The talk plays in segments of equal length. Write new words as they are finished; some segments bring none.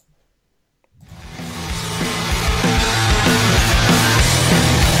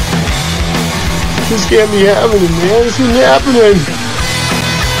Just get me happening, man. It's been happening.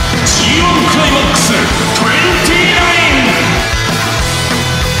 G1 Climax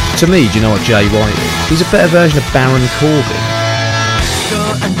 29! To me, do you know what Jay White is? He's a better version of Baron Corbin.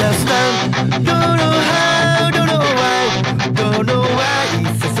 Don't understand, don't know how, don't know why, don't know why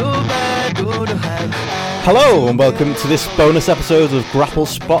it's so bad, don't know how. Hello and welcome to this bonus episode of Grapple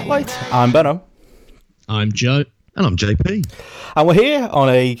Spotlight. I'm Benno. I'm Joe. And I'm JP. And we're here on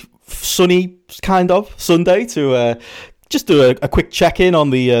a sunny, kind of, Sunday to just do a quick check-in on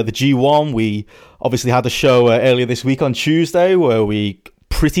the G1. We obviously had a show earlier this week on Tuesday where we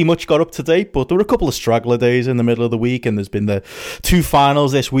pretty much got up to date, but there were a couple of straggler days in the middle of the week, and there's been the two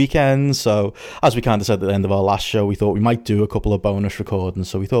finals this weekend. So as we kind of said at the end of our last show, we thought we might do a couple of bonus recordings,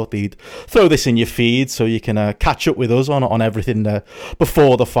 so we thought we'd throw this in your feed so you can catch up with us on everything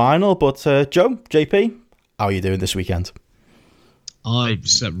before the final. But Joe, JP, how are you doing this weekend? I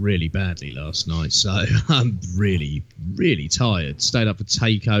slept really badly last night, so I'm really, really tired. Stayed up for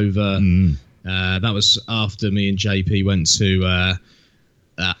Takeover. That was after me and JP went to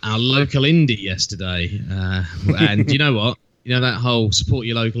our local indie yesterday. And you know what? You know that whole support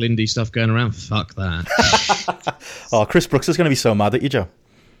your local indie stuff going around? Fuck that. Oh, Chris Brooks is going to be so mad at you, Joe.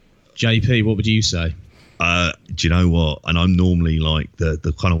 JP, what would you say? Do you know what? And I'm normally like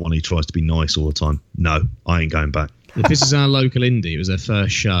the kind of one who tries to be nice all the time. No, I ain't going back. If this is our local indie, it was their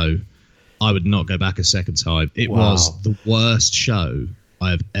first show, I would not go back a second time. It was the worst show I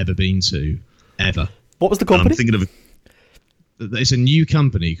have ever been to, ever. What was the company? And I'm thinking of It's a new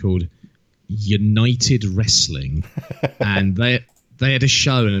company called United Wrestling, and they had a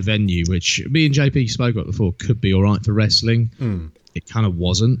show in a venue which me and JP spoke about before could be all right for wrestling. It kind of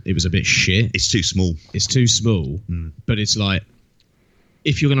wasn't. It was a bit shit. It's too small. It's too small, but it's like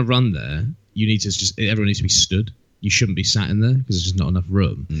if you're going to run there, you need to everyone needs to be stood. You shouldn't be sat in there because there's just not enough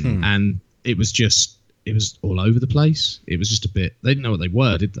room. And it was all over the place. It was just a bit. They didn't know what they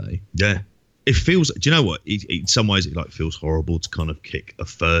were, did they? Yeah. It feels. Do you know what? In some ways, it like feels horrible to kind of kick a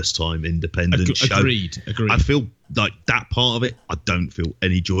first-time independent show. Agreed. I feel like that part of it, I don't feel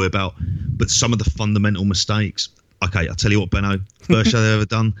any joy about. But some of the fundamental mistakes. Okay, I'll tell you what, Benno. First show they've ever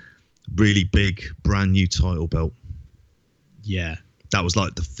done, really big, brand new title belt. Yeah, that was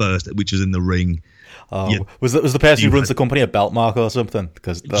like the first, which was in the ring. Oh, yeah. Was the person who runs the company a belt mark or something?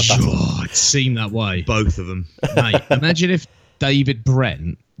 Because it seemed that way. Both of them. Mate, imagine if David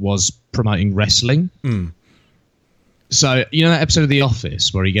Brent was promoting wrestling. So, you know that episode of The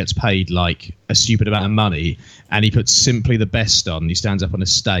Office where he gets paid like a stupid amount of money and he puts Simply the Best on, he stands up on a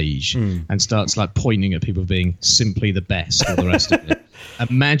stage and starts like pointing at people being simply the best, all the rest of it.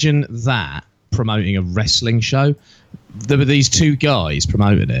 Imagine that promoting a wrestling show. There were these two guys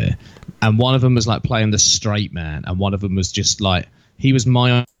promoting it, and one of them was like playing the straight man, and one of them was just like, he was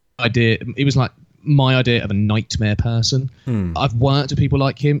my idea. He was like my idea of a nightmare person. I've worked with people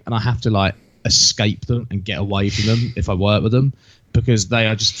like him, and I have to like escape them and get away from them if I work with them because they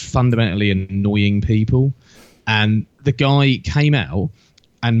are just fundamentally annoying people. And the guy came out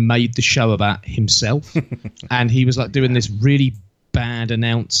and made the show about himself, and he was like doing this really bad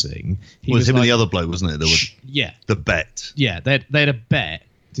announcing. He was him like, and the other bloke, wasn't it? There was yeah, the bet. Yeah, they had a bet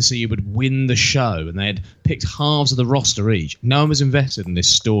to see who would win the show, and they had picked halves of the roster each. No one was invested in this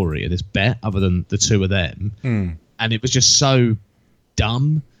story or this bet other than the two of them, and it was just so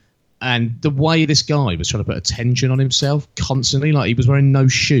dumb. And the way this guy was trying to put attention on himself constantly, like he was wearing no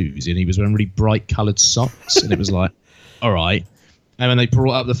shoes and he was wearing really bright coloured socks, and it was like, all right. And when they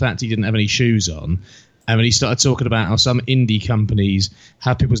brought up the fact he didn't have any shoes on, and when he started talking about how some indie companies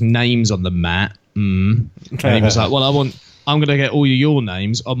have people's names on the mat, and he was like, well, I'm going to get all your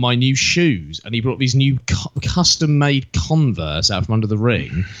names on my new shoes. And he brought these new custom-made Converse out from under the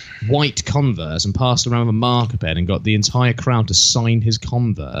ring, white Converse, and passed around with a marker pen and got the entire crowd to sign his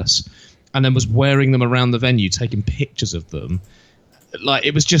Converse, and then was wearing them around the venue, taking pictures of them. Like,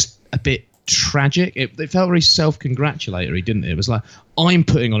 it was just a bit tragic. It felt very self-congratulatory, didn't it? It was like, I'm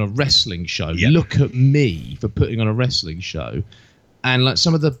putting on a wrestling show. Yep. Look at me for putting on a wrestling show. And like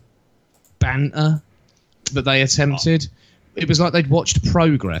some of the banter that they attempted, it was like they'd watched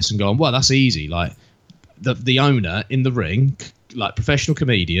Progress and gone, well, that's easy. Like the owner in the ring, like professional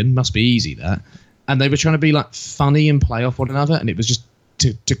comedian, must be easy that. And they were trying to be like funny and play off one another, and it was just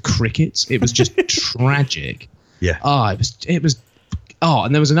to crickets. It was just tragic. Yeah. It was. Oh,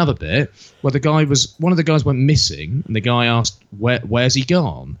 and there was another bit where one of the guys went missing, and the guy asked, where's he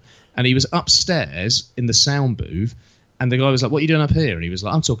gone? And he was upstairs in the sound booth, and the guy was like, what are you doing up here? And he was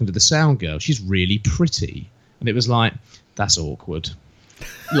like, I'm talking to the sound girl. She's really pretty. And it was like, that's awkward.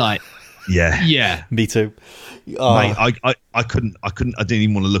 Like, Yeah. Yeah. Me too. Oh, Mate, I couldn't. I didn't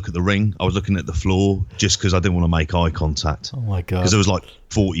even want to look at the ring. I was looking at the floor just because I didn't want to make eye contact. oh my god. Because there was like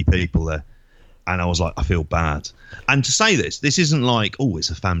 40 people there, and I was like, I feel bad. And to say this isn't like, oh, it's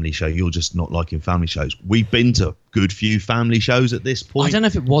a family show. You're just not liking family shows. We've been to a good few family shows at this point. I don't know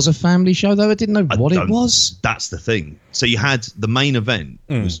if it was a family show though. I didn't know what it was. That's the thing. So you had the main event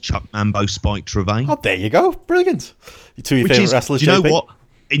was Chuck Mambo, Spike Trevay. Oh, there you go. Brilliant. Two of your favourite wrestlers, do you know JP? what?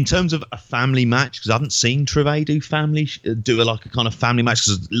 In terms of a family match, because I haven't seen Trevay do like a kind of family match,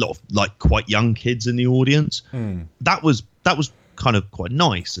 because there's a lot of like quite young kids in the audience. That was kind of quite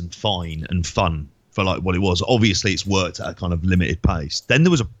nice and fine and fun for like what it was. Obviously, it's worked at a kind of limited pace. Then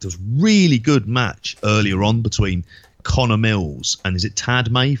there was a really good match earlier on between Connor Mills and is it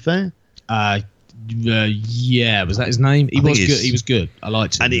Tad Mayfair? Yeah, was that his name? He was good. He was good. I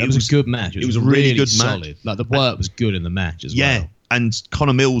liked him. And it was a good match. It was a really good solid. match. Like the work was good in the match as well. And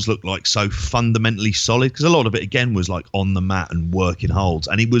Connor Mills looked like so fundamentally solid, because a lot of it again was like on the mat and working holds,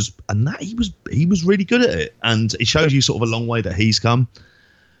 and he was really good at it, and it shows you sort of a long way that he's come.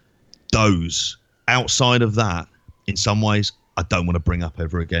 Those outside of that, in some ways, I don't want to bring up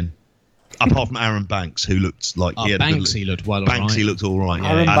ever again. Apart from Aaron Banks, who looked like he had Banksy looked well. Banksy looked all right.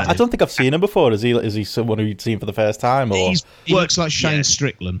 I don't think I've seen him before. Is he someone who you'd seen for the first time? Or He looks like Shane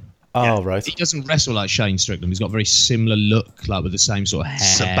Strickland. Oh, right. He doesn't wrestle like Shane Strickland. He's got a very similar look, like with the same sort of hair.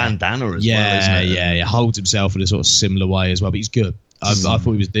 It's a bandana as well, isn't it? Yeah. Holds himself in a sort of similar way as well, but he's good. I thought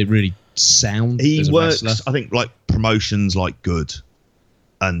he was really sound. He as a works, wrestler. I think, like promotions like Good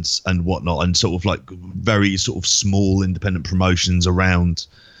and whatnot, and sort of like very sort of small independent promotions around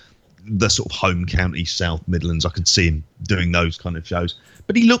the sort of home county South Midlands. I could see him doing those kind of shows,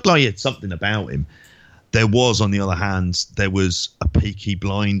 but he looked like he had something about him. There was, on the other hand, there was a Peaky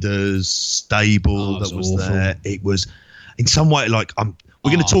Blinders stable that was awful. there. It was, in some way, like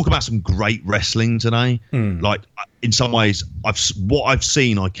we're going to talk about some great wrestling today. Like, in some ways, what I've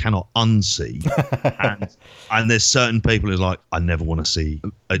seen, I cannot unsee, and there's certain people who's like, I never want to see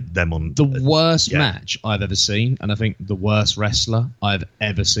them on the worst match I've ever seen, and I think the worst wrestler I've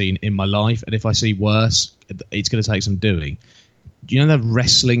ever seen in my life. And if I see worse, it's going to take some doing. Do you know the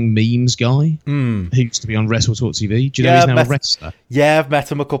wrestling memes guy who used to be on Wrestle Talk TV? Do you know he's now a wrestler? Yeah, I've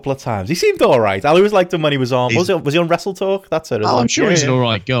met him a couple of times. He seemed all right. I always liked him when he was on. Was he on Wrestle Talk? That's it. I'm sure he's an all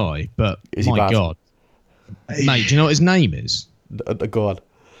right guy, but Is he my bad? God. Mate, do you know what his name is? Go on.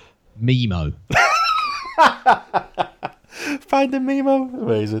 Mimo. Finding Mimo.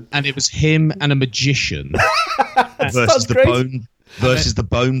 Amazing. And it was him and a magician. versus the great.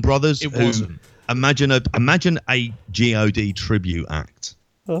 Bone Brothers. It who- wasn't. Imagine a God tribute act.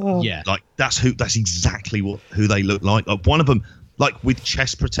 Yeah. Like that's exactly who they look like. Like one of them, like with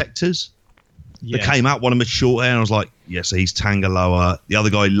chest protectors. They came out, one of them had short hair, and I was like, yes, he's Tangaloa. The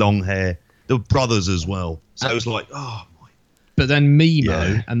other guy, long hair. They were brothers as well. So it was like, oh my. But then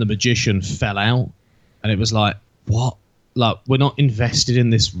Mimo and the magician fell out, and it was like, what? Like, we're not invested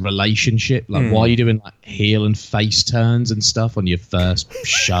in this relationship. Like, why are you doing like heel and face turns and stuff on your first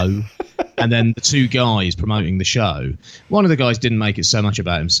show? And then the two guys promoting the show, one of the guys didn't make it so much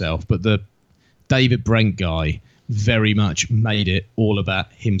about himself, but the David Brent guy very much made it all about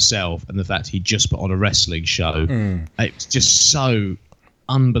himself and the fact he just put on a wrestling show. It was just so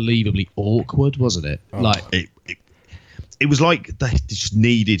unbelievably awkward, wasn't it? Like, it was like they just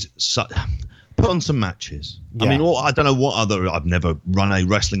needed put on some matches. Yeah. I mean, I don't know what other. I've never run a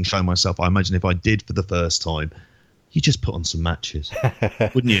wrestling show myself. I imagine if I did for the first time, you just put on some matches,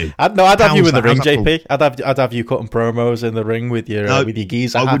 wouldn't you? I'd have you in the ring, How's that JP. I'd have you cutting promos in the ring with your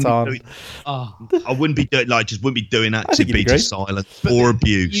geezer hat on. I wouldn't be doing wouldn't be doing that to think you'd be be great. just silent or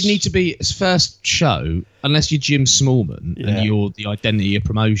abuse. you need to be his first show, unless you're Jim Smallman and you're the identity of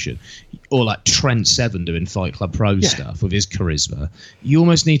promotion, or like Trent Seven doing Fight Club Pro stuff with his charisma. You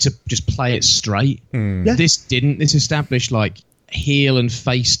almost need to just play it straight. This didn't. This established like heel and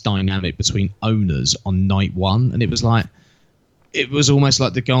face dynamic between owners on night one, and it was almost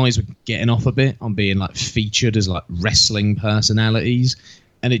like the guys were getting off a bit on being like featured as like wrestling personalities,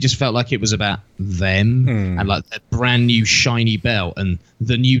 and it just felt like it was about them and like their brand new shiny belt and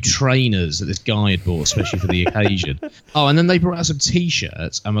the new trainers that this guy had bought especially for the occasion. Oh, and then they brought out some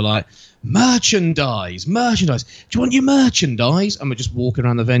t-shirts and were like, merchandise, do you want your merchandise? And we're just walking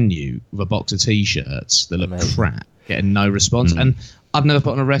around the venue with a box of t-shirts that look crap, getting no response. And I've never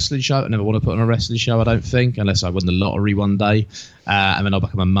put on a wrestling show. I never want to put on a wrestling show, I don't think, unless I win the lottery one day, and then I'll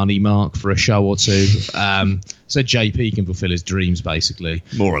become a money mark for a show or two. So JP can fulfill his dreams, basically.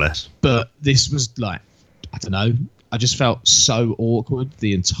 More or less. But this was like, I don't know, I just felt so awkward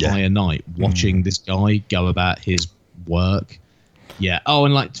the entire night watching this guy go about his work. Yeah. Oh,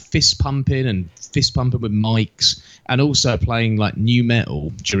 and like fist pumping with mics, and also playing like new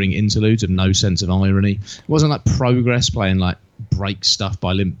metal during interludes of no sense of irony. It wasn't like Progress playing like break stuff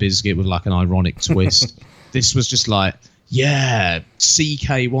by Limp Bizkit with like an ironic twist. This was just like, yeah,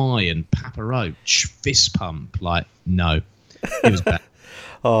 CKY and Papa Roach, fist pump. Like, no, it was bad.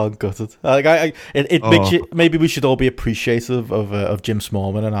 Oh, gutted. Like, it makes you, maybe we should all be appreciative of Jim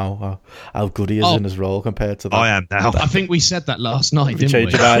Smallman and how good he is in his role compared to that. I am now. I think we said that last night, didn't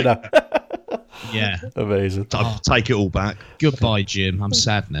we? Change your mind now. Yeah. Amazing. I'll take it all back. Goodbye, Jim. I'm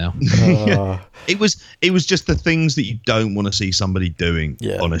sad now. It was just the things that you don't want to see somebody doing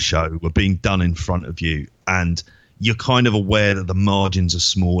on a show were being done in front of you, and you're kind of aware that the margins are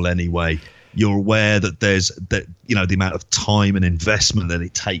small anyway. You're aware that the amount of time and investment that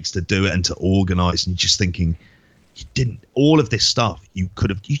it takes to do it and to organise, and you're just thinking, all of this stuff you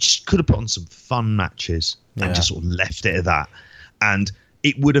just could have put on some fun matches and just sort of left it at that, and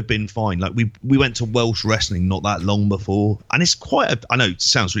it would have been fine. Like we went to Welsh wrestling not that long before, and it's I know it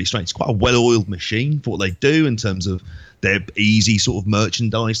sounds really strange, it's quite a well-oiled machine for what they do in terms of their easy sort of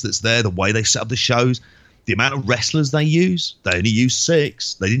merchandise that's there, the way they set up the shows, the amount of wrestlers they use. They only use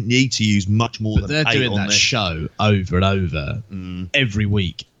 6. They didn't need to use much more than 8 on they're doing that show over and over every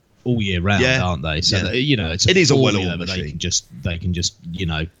week all year round, aren't they? So that, it is a well-oiled machine. They can just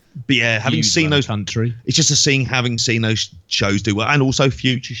But yeah, having seen those country, it's just having seen those shows do well, and also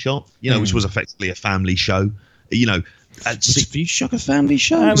Future Shock, which was effectively a family show. Was Future Shock a family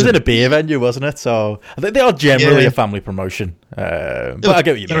show? It was in a beer venue, wasn't it? So I think they are generally a family promotion. But I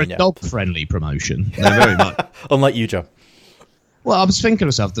get what you mean. They're a dog-friendly promotion. They're very much. Unlike you, Joe. Well, I was thinking to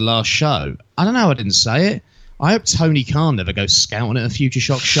myself the last show. I don't know. I didn't say it. I hope Tony Khan never goes scouting at a Future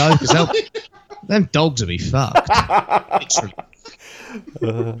Shock show, because them dogs will be fucked. Literally.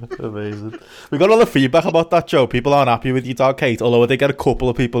 Amazing. We got a lot of feedback about that, Joe. People aren't happy with your dog, Kate, although I did get a couple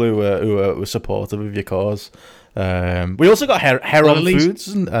of people who were supportive of your cause. We also got Heron Foods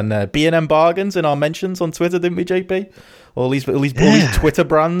and B&M Bargains in our mentions on Twitter, didn't we, JP? All these Twitter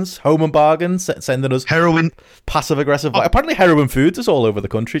brands, Home and Bargains, sending us heroin, passive aggressive. Apparently, Heroin Foods is all over the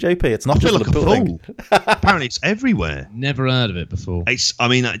country, JP. It's not just like a fool. Apparently, it's everywhere. Never heard of it before.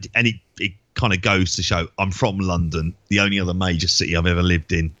 It kind of goes to show I'm from London. The only other major city I've ever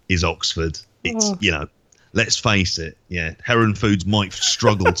lived in is Oxford. It's let's face it. Yeah, Heron Foods might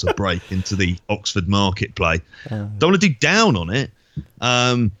struggle to break into the Oxford marketplace. Don't want to do down on it.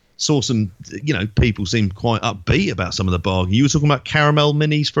 Saw some, people seemed quite upbeat about some of the bargain. You were talking about caramel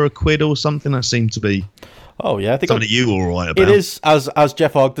minis for £1 or something. That seemed to be. Oh yeah, I think something that you were all right about. It is, as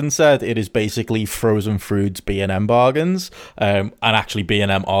Jeff Ogden said, it is basically frozen fruits B&M bargains, and actually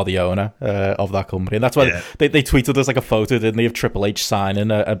B&M are the owner of that company, and that's why they tweeted us like a photo, didn't they, of Triple H signing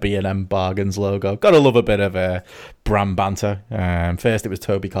a B&M bargains logo. Gotta love a bit of brand banter. First it was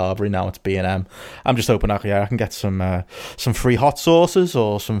Toby Carberry, now it's B&M. I'm just hoping I can get some free hot sauces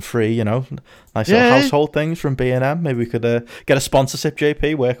or some free, nice little household things from B&M. Maybe we could get a sponsorship,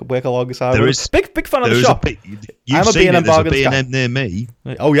 JP. Work alongside. There is big fan of the shop. You've seen it, there's a B&M near me.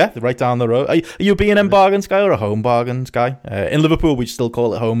 Oh yeah, right down the road. Are you a B&M bargains guy or a home bargains guy? In Liverpool, we still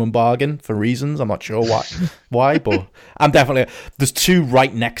call it home and bargain for reasons. I'm not sure why, but I'm definitely. There's 2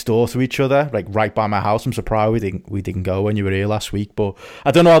 right next door to each other, like right by my house. I'm surprised we didn't go when you were here last week, but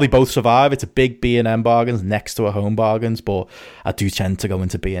I don't know how they both survive. It's a big B&M bargains next to a home bargains, but I do tend to go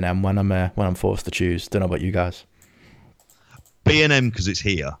into B&M when I'm forced to choose. Don't know about you guys. B&M because it's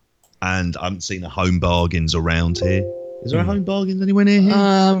here. And I haven't seen a Home Bargains around here. Is there a Home Bargains anywhere near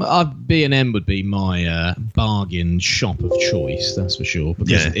here? B&M would be my bargain shop of choice, that's for sure.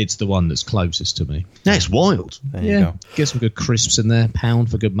 Because it's the one that's closest to me. Yeah, it's wild. There you go. Get some good crisps in there.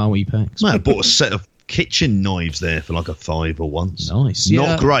 £1 for good multi-packs. I bought a set of kitchen knives there for like a £5 once. Nice.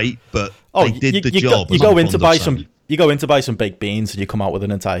 Not great, but they did the job. You go in to buy some baked beans and you come out with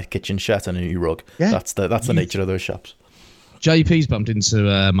an entire kitchen set and a new rug. Yeah. That's the nature of those shops. JP's bumped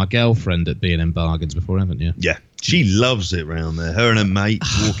into my girlfriend at B&M Bargains before, haven't you? Yeah, she loves it round there. Her and her mate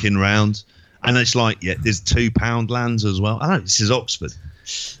walking round, and it's like, there's £2 lands as well. I know this is Oxford.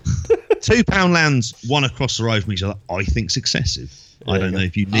 £2 lands, one across the road from each other. I think's excessive. I don't know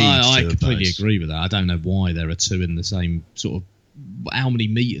if you need. I completely agree with that. I don't know why there are 2 in the same sort of. How many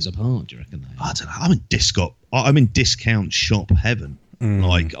meters apart do you reckon they are? I don't know. I'm in discount shop heaven.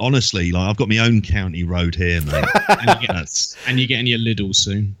 Like, honestly, I've got my own county road here, mate. and you're getting your Lidl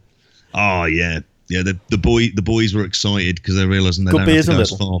soon. Oh, yeah. Yeah, the boys were excited because they're realising they Good don't have beers to go and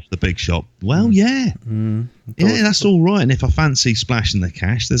as little. far for the big shop. Well, yeah. Yeah, that's all right. And if I fancy splashing the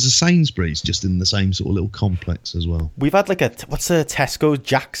cash, there's a Sainsbury's just in the same sort of little complex as well. We've had like what's a Tesco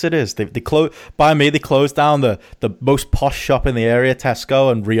Jack's it is. They by me, they closed down the most posh shop in the area,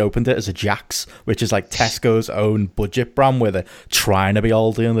 Tesco, and reopened it as a Jack's, which is like Tesco's own budget brand where they're trying to be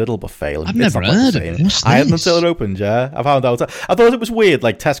Aldi and Lidl but failing. I've It's never not quite the heard of same. it. What's I hadn't this? until it opened, yeah. I found out. I thought it was weird,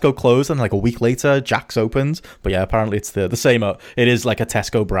 like Tesco closed and like a week later Jack's opened. But yeah, apparently it's the same. It is like a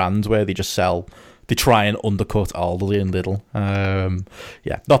Tesco brand where they just sell. They try and undercut Aldi and Lidl.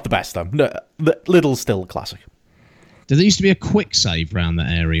 Yeah, not the best though. No, Lidl's still a classic. There used to be a quick save around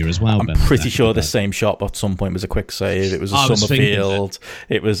that area as well. I'm Ben, pretty back sure in the the day. same shop at some point was a Quick Save. It was a I was thinking Summerfield.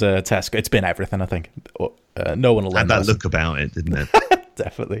 It was a Tesco. It's been everything, I think. No one will learn Had that that. look about it, didn't it?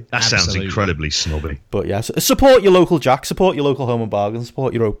 Definitely. That sounds Absolutely. incredibly snobby. But yeah, support your local Jack, support your local Home and Bargain,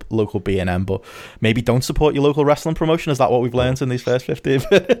 support your local B&M, but maybe don't support your local wrestling promotion. Is that what we've learned in these first 15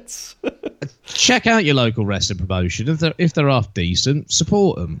 minutes? Check out your local wrestling promotion. If they're half decent,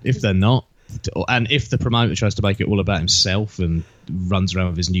 support them. If they're not, and if the promoter tries to make it all about himself and runs around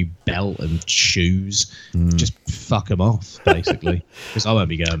with his new belt and shoes, just fuck him off, basically. Because I won't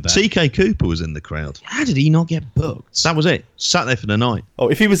be going back. TK Cooper was in the crowd. How did he not get booked? That was it. Sat there for the night. Oh,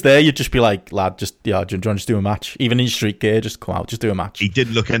 if he was there, you'd just be like, lad, do you want to just do a match? Even in your street gear, just come out, just do a match. He did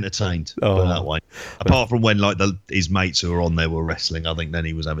look entertained put it that way. Apart from when like his mates who were on there were wrestling, I think then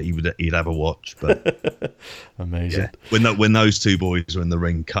he'd have a watch. But Amazing. yeah, when those two boys were in the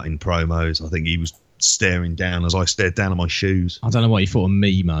ring cutting promos, I think he was staring down as I stared down at my shoes. I don't know what he thought of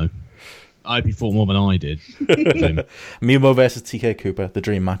me, Mo. I hope he thought more than I did. of him. Mimo versus TK Cooper, the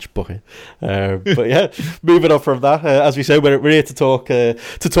dream match bucket. But yeah, moving on from that, as we say, we're here to talk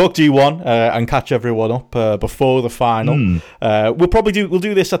G1 and catch everyone up before the final. We'll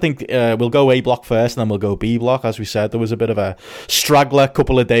do this. I think we'll go A block first, and then we'll go B block. As we said, there was a bit of a straggler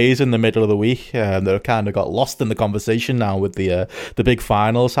couple of days in the middle of the week that kind of got lost in the conversation now with the big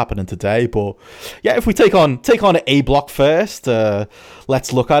finals happening today. But yeah, if we take on A block first,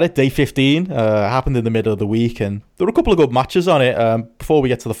 let's look at it. Day 15 happened in the middle of the week, and there were a couple of good matches on it. Before we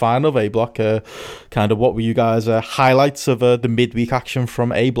get to the final of A block, kind of what were you guys' highlights of the midweek action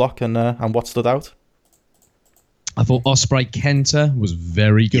from A block, and what stood out? I thought Ospreay Kenta was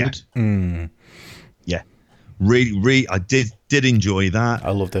very good. Yeah, really, I did enjoy that.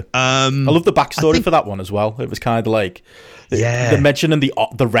 I loved it. I I love the backstory think- for that one as well. It was kind of like Yeah. the mention in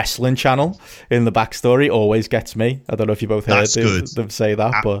the wrestling channel in the backstory always gets me. I don't know if you both heard That's good. them say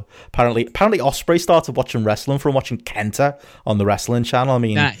that, but apparently Ospreay started watching wrestling from watching Kenta on the wrestling channel. I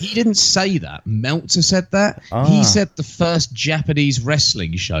mean, Nah, he didn't say that. Meltzer said that. Ah. He said the first Japanese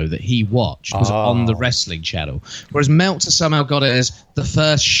wrestling show that he watched was on the wrestling channel. Whereas Meltzer somehow got it as the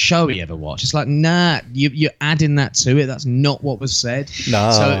first show he ever watched. It's like, nah, you're adding that to it. That's not what was said.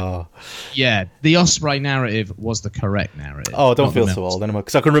 no. So, yeah, the Ospreay narrative was the correct narrative. Oh, don't not feel the so Meltzer. old anymore.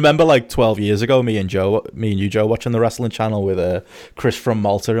 Because I can remember like 12 years ago, me and you, Joe, watching the wrestling channel with Chris from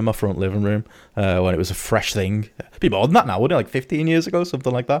Malta in my front living room when it was a fresh thing. Be more than that now, wouldn't it? Like 15 years ago,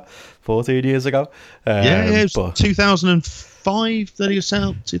 something like that. 14 years ago. Yeah, it was but- 2005 that he was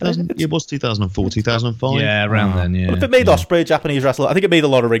out. 2000. It was 2004, 2005. Yeah, around then, yeah. But if it made Ospreay a Japanese wrestler, I think it made a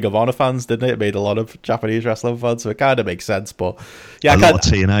lot of Ring of Honor fans, didn't it? It made a lot of Japanese wrestling fans, so it kind of makes sense. But yeah, a lot of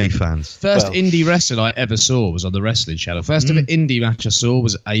TNA fans. First Well- indie wrestling I ever saw was on the wrestling channel. First ever indie match I saw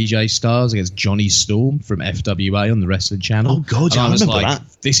was AJ Styles against Johnny Storm from FWA on the wrestling channel. Oh, God, And yeah, I was remember like,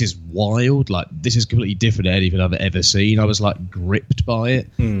 that. this is wild. Like, this is completely different to anything I've ever seen. I was like gripped by it.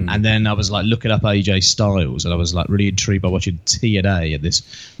 And then I was like looking up AJ Styles, and I was like really intrigued by watching TNA and this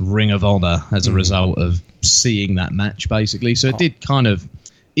Ring of Honor as a result of seeing that match, basically. So it did kind of,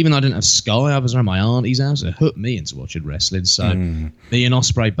 even though I didn't have Sky, I was around my auntie's house. It hooked me into watching wrestling. So me and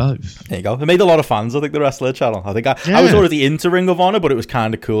Ospreay both. there you go. It made a lot of fans, I think, the wrestling channel. I think I was already into Ring of Honor, but it was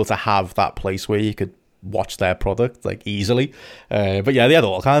kind of cool to have that place where you could watch their product like easily. But yeah, they had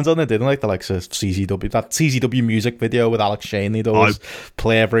all kinds on there, didn't they? Like the likes of CZW, that CZW music video with Alex Shane, they'd always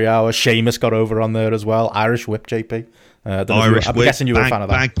play every hour. Sheamus got over on there as well. Irish Whip, JP. I'm guessing you were a fan of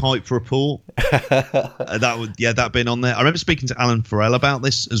that. Bagpipe report. That been on there. I remember speaking to Alan Farrell about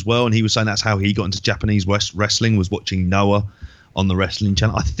this as well, and he was saying that's how he got into Japanese wrestling, was watching Noah on the wrestling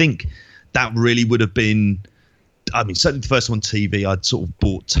channel. I think that really would have been, I mean, certainly the first time on TV. I'd sort of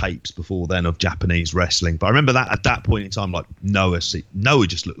bought tapes before then of Japanese wrestling, but I remember that at that point in time, like Noah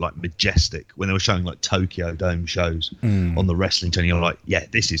just looked like majestic when they were showing like Tokyo Dome shows on the wrestling channel. You're like, yeah,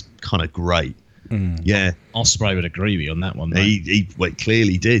 this is kind of great. Yeah, Ospreay would agree with you on that one. Mate. he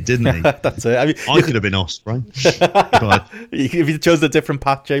clearly did, didn't he? That's it. I mean, I could have been Ospreay. if you chose a different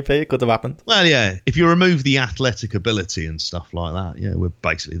path, JP, it could have happened. Well, yeah. If you remove the athletic ability and stuff like that, yeah, we're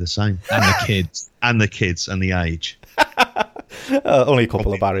basically the same. And the kids. And the kids and the age. Only a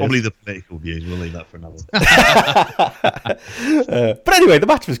couple of barriers. Probably the political views. We'll leave that for another. But anyway, the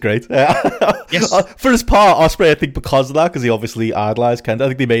match was great. Yes. For his part, Ospreay, I think because of that, because he obviously idolised Kenta, I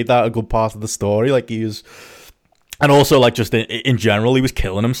think they made that a good part of the story. Like he was, and also like just in general, he was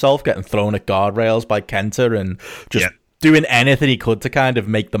killing himself, getting thrown at guardrails by Kenta, and just doing anything he could to kind of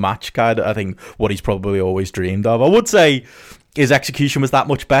make the match kind of, I think, what he's probably always dreamed of. I would say his execution was that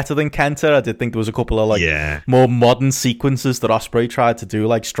much better than Kenta. I did think there was a couple of more modern sequences that Ospreay tried to do,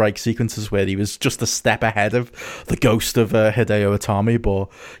 like strike sequences where he was just a step ahead of the ghost of Hideo Itami. But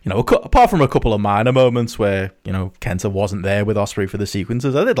apart from a couple of minor moments where Kenta wasn't there with Ospreay for the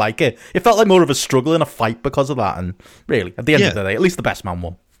sequences, I did like it. It felt like more of a struggle in a fight because of that. And really, at the end of the day, at least the best man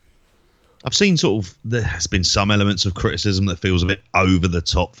won. I've seen there has been some elements of criticism that feels a bit over the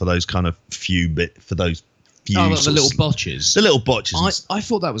top for those kind of few the little botches. The little botches. I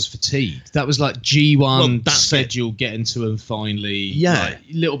thought that was fatigue. That was like G1 said you'll get into them finally. Yeah.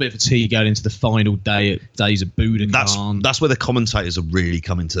 A little bit of fatigue going into the final days of Budokan. That's where the commentators are really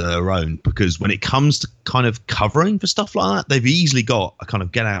coming to their own, because when it comes to kind of covering for stuff like that, they've easily got a kind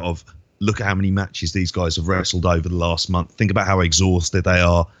of get out of, look at how many matches these guys have wrestled over the last month. Think about how exhausted they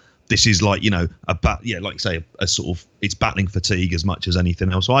are. This is like, like you say, a sort of, it's battling fatigue as much as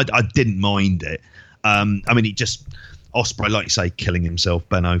anything else. So I didn't mind it. I mean, Ospreay, like you say, killing himself,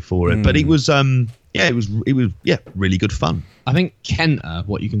 Benno, for it. But it was, it was really good fun. I think Kenta,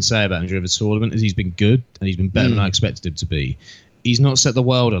 what you can say about him during the tournament is he's been good and he's been better than I expected him to be. He's not set the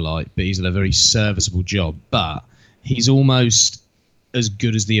world alight, but he's done a very serviceable job. But he's almost as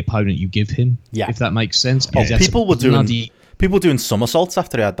good as the opponent you give him, if that makes sense. People were doing somersaults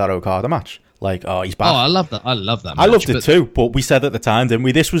after he had that Okada match. Like, he's back. Oh, I love that. I love that match. I loved it too, but we said at the time, didn't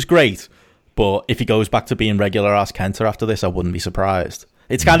we? This was great. But if he goes back to being regular ass Kenta after this, I wouldn't be surprised.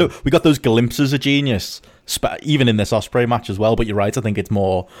 It's kind of, we got those glimpses of genius, even in this Ospreay match as well. But you're right, I think it's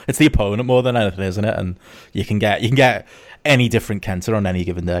the opponent more than anything, isn't it? And you can get any different Kenta on any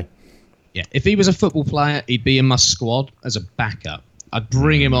given day. Yeah, if he was a football player, he'd be in my squad as a backup. I'd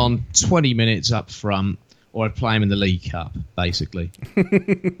bring him on 20 minutes up front, or I'd play him in the League Cup, basically.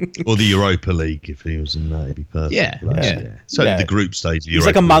 Or the Europa League, if he was in that, it'd be perfect. Yeah. So the group stage of He's Europa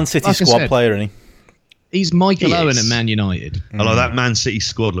like a Man City squad player, isn't he? He's Michael Owen at Man United. Although that Man City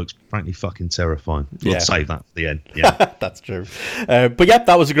squad looks frankly fucking terrifying. We'll save that for the end. Yeah, that's true. But yeah,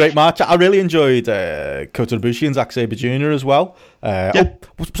 that was a great match. I really enjoyed Kota Ibushi and Zack Sabre Jr. as well.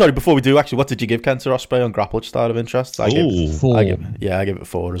 Sorry, before we do, actually, what did you give Kenta Ospreay on Grapple, just out of interest? I give it 4. I give it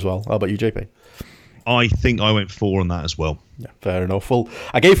 4 as well. How about you, JP? I think I went 4 on that as well. Yeah, fair enough. Well,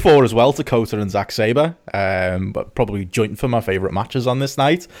 I gave 4 as well to Kota and Zack Sabre, but probably joint for my favourite matches on this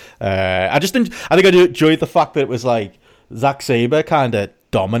night. I think I enjoyed the fact that it was like Zack Sabre kind of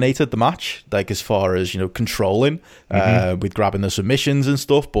dominated the match, like as far as controlling, with grabbing the submissions and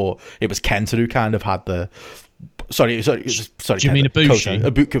stuff. But it was Kenta who kind of had the. Sorry. Do you mean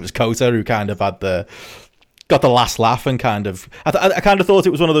Ibushi? It was Kota who kind of had got the last laugh and kind of. I kind of thought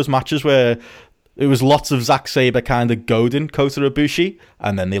it was one of those matches where. It was lots of Zack Sabre kind of goading Kota Ibushi,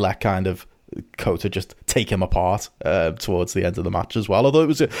 and then they let kind of Kota just take him apart towards the end of the match as well. Although it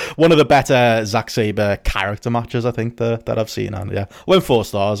was one of the better Zack Sabre character matches, I think, that I've seen. And I went 4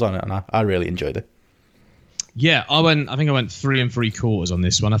 stars on it, and I really enjoyed it. Yeah, I think I went 3 3/4 on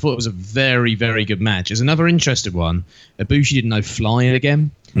this one. I thought it was a very, very good match. As another interesting one, Ibushi didn't know flying again.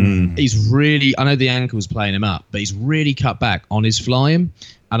 He's really, I know the ankle's playing him up, but he's really cut back on his flying.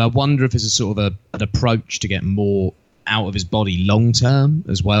 And I wonder if it's a sort of an approach to get more out of his body long term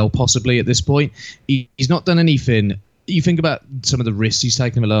as well, possibly at this point. He's not done anything. You think about some of the risks he's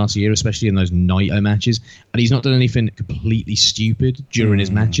taken in the last year, especially in those Naito matches, and he's not done anything completely stupid during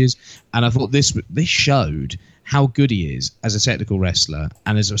his matches. And I thought this showed how good he is as a technical wrestler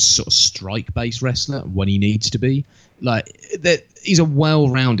and as a sort of strike-based wrestler when he needs to be. Like, he's a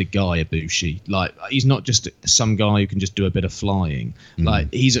well-rounded guy, Ibushi. Like, he's not just some guy who can just do a bit of flying.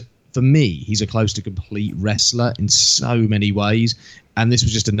 Like, for me, he's a close to complete wrestler in so many ways. And this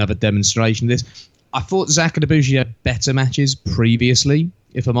was just another demonstration of this. I thought Zack and Ibushi had better matches previously,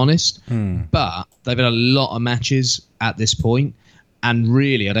 if I'm honest. But they've had a lot of matches at this point. And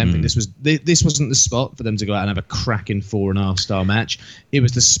really, I don't think this wasn't the spot for them to go out and have a cracking 4.5-star match. It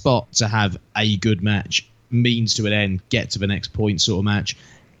was the spot to have a good match, means to an end, get to the next point sort of match.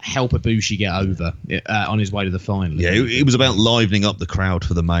 help Ibushi get over on his way to the final. Yeah, it was about livening up the crowd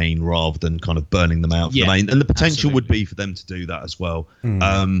for the main rather than kind of burning them out for the main. And the potential would be for them to do that as well.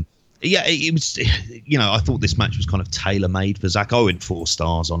 Yeah, it was. I thought this match was kind of tailor-made for Zack. I went 4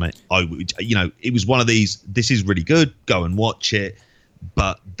 stars on it. It was one of these. This is really good. Go and watch it.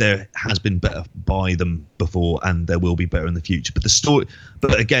 But there has been better by them before, and there will be better in the future. But the story.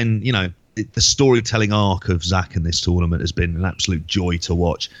 But again, the storytelling arc of Zack in this tournament has been an absolute joy to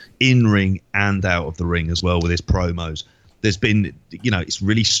watch, in ring and out of the ring as well, with his promos. There's been, it's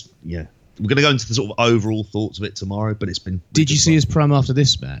really, yeah. We're going to go into the sort of overall thoughts of it tomorrow, but it's been. Did you see his promo after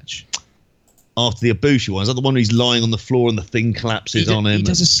this match? After the Ibushi one, is that the one where he's lying on the floor and the thing collapses on him? He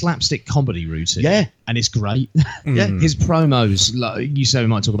does a slapstick comedy routine. Yeah. And it's great. Yeah. His promos, like you said, we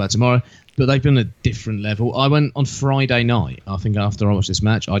might talk about tomorrow, but they've been a different level. I went on Friday night, I think after I watched this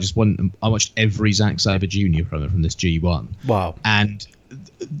match, I watched every Zack Sabre Jr. promo from this G1. Wow. And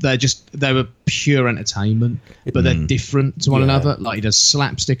they were pure entertainment, but they're different to one another. Like, he does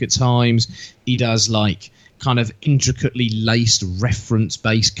slapstick at times. He does like kind of intricately laced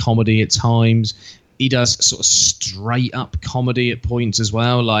reference-based comedy at times. He does sort of straight-up comedy at points as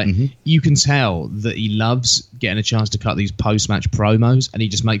well. Like, you can tell that he loves getting a chance to cut these post-match promos, and he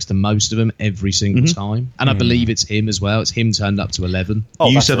just makes the most of them every single time. And I believe it's him as well. It's him turned up to 11.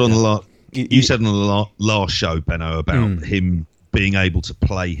 You said on the last show, Benno, about him being able to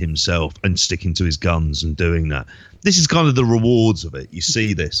play himself and sticking to his guns and doing that. This is kind of the rewards of it. You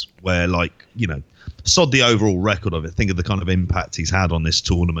see this where, sod the overall record of it. Think of the kind of impact he's had on this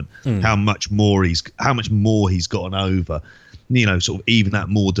tournament. How much more he's gotten over. Sort of even that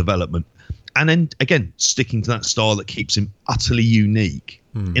more development, and then again sticking to that style that keeps him utterly unique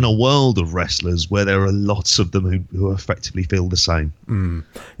in a world of wrestlers where there are lots of them who effectively feel the same.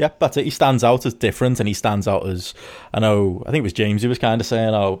 Yeah, that's it. He stands out as different, and he stands out as, I think it was James who was kind of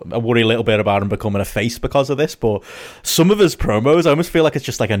saying, I worry a little bit about him becoming a face because of this, but some of his promos, I almost feel like it's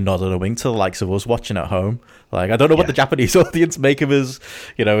just like a nod and a wink to the likes of us watching at home. Like, I don't know what the Japanese audience make of his,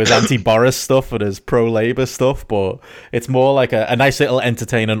 his anti-Boris stuff and his pro-Labour stuff, but it's more like a nice little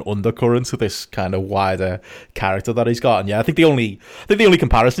entertaining undercurrent to this kind of wider character that he's got. And yeah, I think the only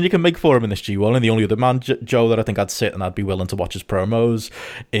comparison you can make for him in this G1, and the only other man, Joe, that I think I'd sit and I'd be willing to watch his promos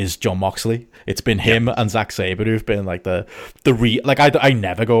is Jon Moxley. It's been him and Zack Sabre who've been like I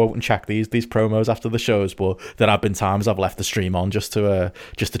never go out and check these promos after the shows, but there have been times I've left the stream on just to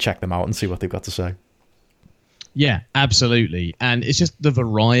check them out and see what they've got to say. Yeah, absolutely. And it's just the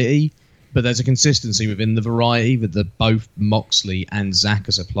variety, but there's a consistency within the variety that both Moxley and Zack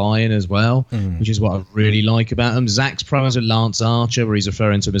are supplying as well, which is what I really like about them. Zack's promos with Lance Archer, where he's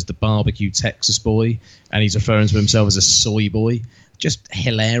referring to him as the barbecue Texas boy, and he's referring to himself as a soy boy. Just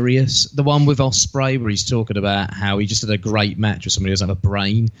hilarious. The one with Ospreay, where he's talking about how he just had a great match with somebody who doesn't have a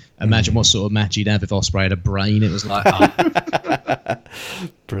brain. Imagine what sort of match he'd have if Ospreay had a brain. It was like,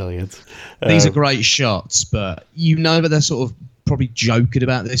 brilliant. These are great shots, but that they're sort of probably joking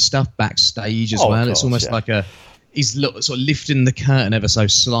about this stuff backstage as well. Course, it's almost like he's sort of lifting the curtain ever so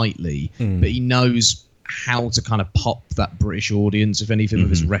slightly, but he knows how to kind of pop that British audience, if anything, with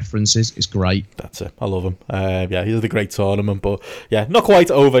his references. It's great. That's it. I love him. He had a great tournament, but not quite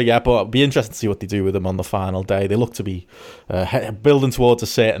over yet, but it'll be interesting to see what they do with him on the final day. They look to be building towards a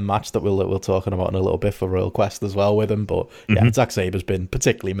certain match that we'll talking about in a little bit for Royal Quest as well with him, but Zack Sabre's been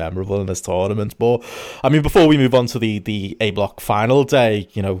particularly memorable in this tournament. But I mean, before we move on to the A Block final day,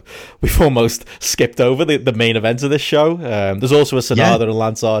 we've almost skipped over the main event of this show. There's also a Sonata and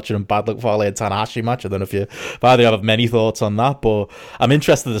Lance Archer and Bad Luck Fale and Tanahashi match. I don't know if you either have many thoughts on that, but I'm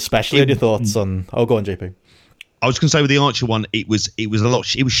interested especially in your thoughts on... Oh, go on, JP. I was going to say with the Archer one, it was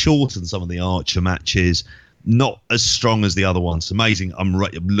shorter than some of the Archer matches, not as strong as the other ones. Amazing. I'm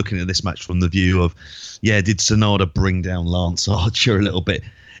looking at this match from the view of, did Sonata bring down Lance Archer a little bit?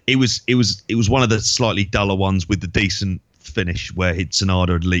 It was one of the slightly duller ones with the decent finish where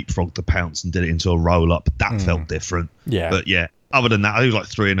Sonata had leapfrogged the pounce and did it into a roll up. That felt different. Yeah, but other than that, I think like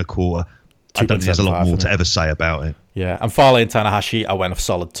 3 1/4. I don't think there's a lot more to ever say about it. Yeah, and Fale and Tanahashi, I went a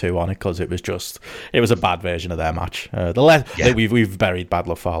solid 2 on it because it was a bad version of their match. We've buried Bad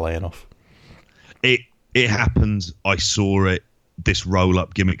Luck Fale enough. It happened. I saw it. This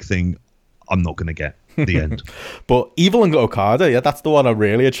roll-up gimmick thing, I'm not going to get. The end. But Evil and Okada, that's the one I'm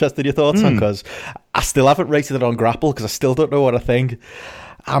really interested in your thoughts on, because I still haven't rated it on Grapple because I still don't know what I think.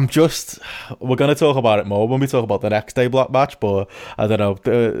 We're going to talk about it more when we talk about the next day block match, but I don't know.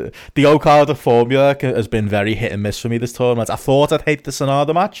 The Okada formula has been very hit and miss for me this tournament. I thought I'd hate the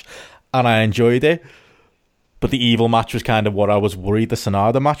Sonata match, and I enjoyed it. But the Evil match was kind of what I was worried the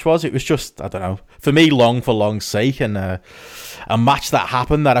Sonata match was. It was just, I don't know, for me, long for long's sake, and a match that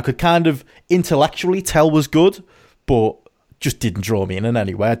happened that I could kind of intellectually tell was good, but just didn't draw me in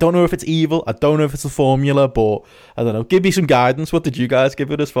any way. I don't know if it's Evil, I don't know if it's the formula, but I don't know. Give me some guidance. What did you guys give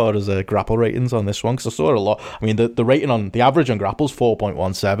it as far as grapple ratings on this one? Because I saw it a lot. I mean, the rating on the average on grapple's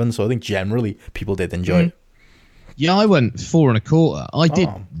 4.17, so I think generally people did enjoy it. Yeah, I went 4 1/4. I did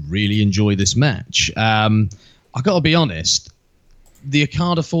really enjoy this match. I got to be honest, the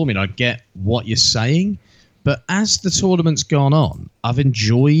Okada formula, I get what you're saying, but as the tournament's gone on, I've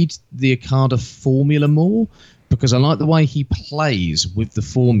enjoyed the Okada formula more because I like the way he plays with the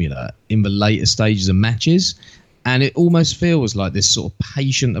formula in the later stages of matches, and it almost feels like this sort of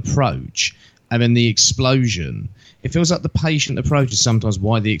patient approach, and then the explosion. It feels like the patient approach is sometimes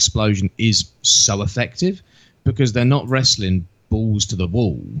why the explosion is so effective, because they're not wrestling balls to the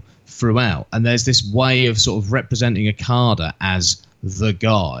wall throughout, and there's this way of sort of representing Okada as the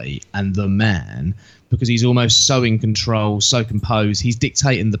guy and the man, because he's almost so in control, so composed. He's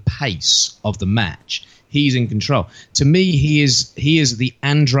dictating the pace of the match. He's in control. To me, he is the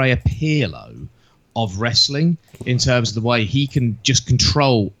Andrea Pirlo of wrestling, in terms of the way he can just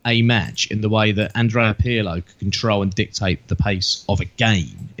control a match in the way that Andrea Pirlo could control and dictate the pace of a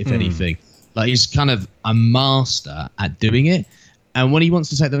game, if anything. Like, he's kind of a master at doing it. And when he wants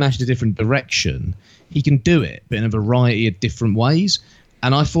to take the match in a different direction, he can do it, but in a variety of different ways.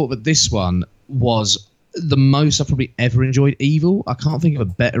 And I thought that this one was the most I've probably ever enjoyed Evil. I can't think of a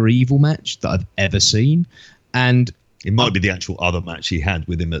better Evil match that I've ever seen. And it might be the actual other match he had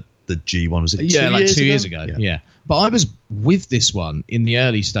with him at the G1. Was it 2 years ago? Yeah. But I was with this one in the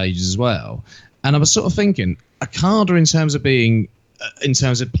early stages as well. And I was sort of thinking, Okada, in terms of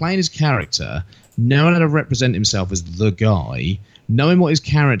playing his character, knowing how to represent himself as the guy, knowing what his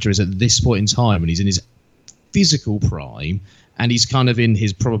character is at this point in time when he's in his physical prime and he's kind of in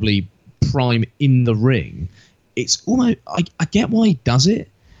his probably prime in the ring, it's almost, I get why he does it.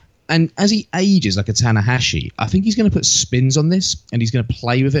 And as he ages like a Tanahashi, I think he's going to put spins on this and he's going to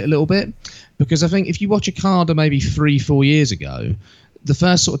play with it a little bit, because I think if you watch Okada maybe 3-4 years ago, the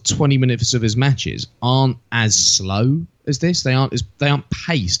first sort of 20 minutes of his matches aren't as slow as this. They aren't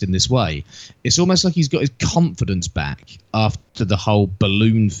paced in this way. It's almost like he's got his confidence back after the whole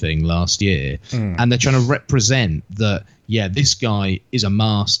balloon thing last year. And they're trying to represent that, yeah, this guy is a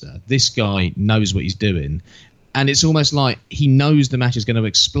master. This guy knows what he's doing. And it's almost like he knows the match is going to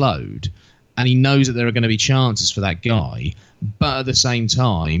explode, and he knows that there are going to be chances for that guy. But at the same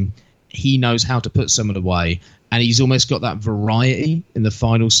time, he knows how to put someone away. And he's almost got that variety in the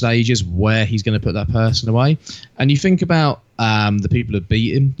final stages where he's going to put that person away. And you think about the people who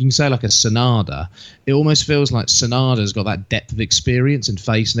beat him, you can say like a Sonada. It almost feels like Sonada's got that depth of experience in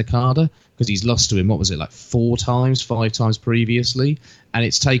facing Okada, because he's lost to him, what was it, like 5 times previously? And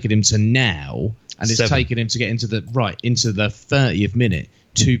it's taken him to now, and it's 7. taken him to get into the 30th minute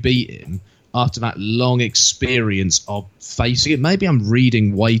to beat him after that long experience of facing it. Maybe I'm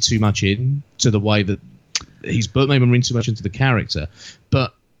reading way too much into the way that maybe I'm reading too much into the character,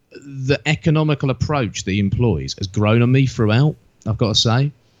 but the economical approach that he employs has grown on me throughout, I've got to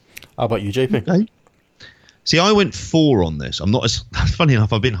say. How about you, JP? Okay. See, I went 4 on this. I'm not as funny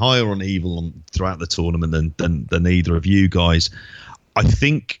enough. I've been higher on Evil throughout the tournament than either of you guys. I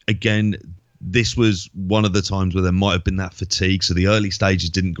think again, this was one of the times where there might have been that fatigue. So the early stages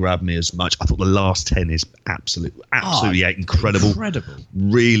didn't grab me as much. I thought the last 10 is absolutely incredible.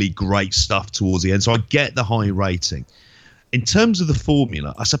 Really great stuff towards the end. So I get the high rating. In terms of the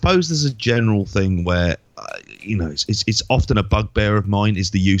formula, I suppose there's a general thing where, it's often a bugbear of mine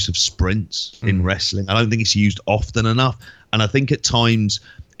is the use of sprints in wrestling. I don't think it's used often enough. And I think at times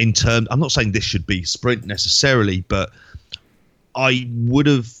I'm not saying this should be sprint necessarily, but I would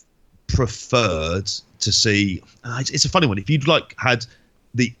have preferred to see, it's a funny one. If you'd had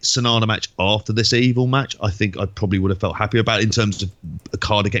the Sonata match after this Evil match, I think I probably would have felt happier about it in terms of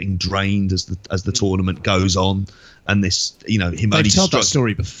Okada getting drained as the tournament goes on, and this, him They've only told that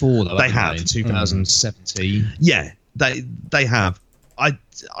story before, though. They have in 2017. Yeah, they have. I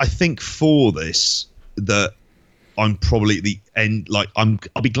think for this that I'm probably at the end. Like I'll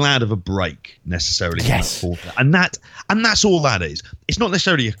be glad of a break necessarily. Yes, and that's all that is. It's not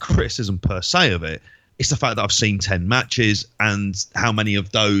necessarily a criticism per se of it. It's the fact that I've seen 10 matches and how many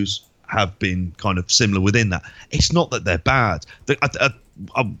of those have been kind of similar within that. It's not that they're bad.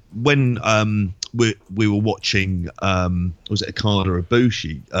 When we were watching, was it Okada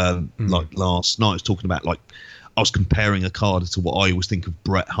Ibushi like last night? I was talking about I was comparing Okada to what I always think of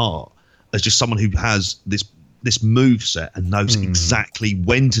Bret Hart as just someone who has this move set and knows exactly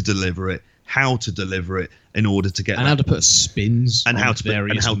when to deliver it, how to deliver it in order to get and how to put spins and on how to put-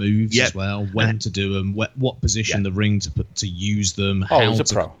 various and how- moves yeah. as well, when to do them, what position Yeah. the ring to use them. Oh, how he's a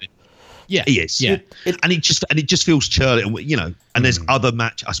to, pro. Yeah, He is. Yeah, and it just feels churly, and there's other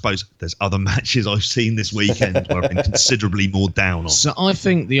matches I've seen this weekend where I've been considerably more down on. So I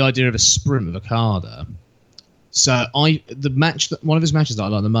think the idea of a sprint with Okada. So one of his matches that I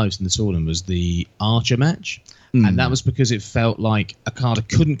liked the most in the tournament was the Archer match, and that was because it felt like Okada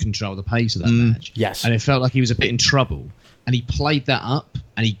couldn't control the pace of that match. Yes. And it felt like he was a bit in trouble, and he played that up,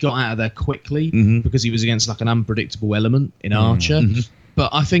 and he got out of there quickly because he was against like an unpredictable element in Archer. But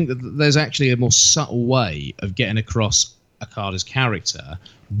I think that there's actually a more subtle way of getting across Okada's character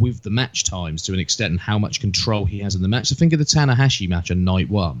with the match times to an extent and how much control he has in the match. So think of the Tanahashi match on night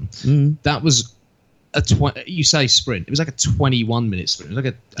one. That was you say sprint. It was like a 21-minute sprint. It was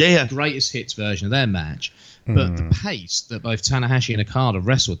like a greatest hits version of their match. But the pace that both Tanahashi and Okada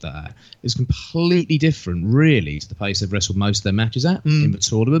wrestled that is completely different, really, to the pace they've wrestled most of their matches at in the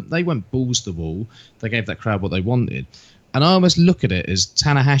tournament. They went balls to the wall. They gave that crowd what they wanted. And I almost look at it as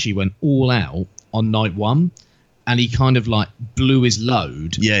Tanahashi went all out on night one, and he kind of like blew his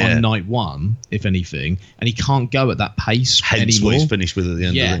load on night one, if anything, and he can't go at that pace Hence anymore. what he's finished with at the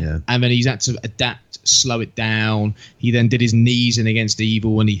end of it. And then he's had to adapt, slow it down. He then did his knees in against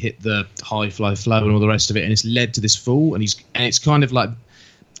Evil when he hit the high flow and all the rest of it, and it's led to this fall. And it's kind of led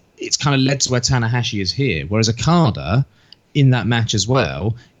to where Tanahashi is here, whereas Okada, in that match as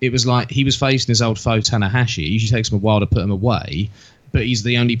well, it was like he was facing his old foe Tanahashi. It usually takes him a while to put him away, but he's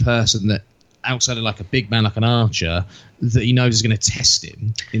the only person that, outside of like a big man like an Archer, that he knows is going to test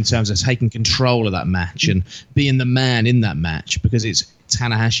him in terms of taking control of that match and being the man in that match, because it's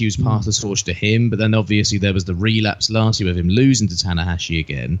Tanahashi who's passed the torch to him. But then obviously there was the relapse last year with him losing to Tanahashi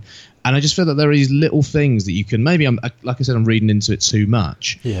again. And I just feel that there are these little things that you can, maybe like I said, I'm reading into it too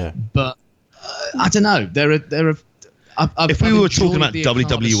much. Yeah. But I don't know. There are. If we were talking about the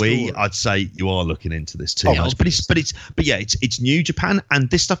Okada WWE, story. I'd say you are looking into this too Oh, much. But it's New Japan, and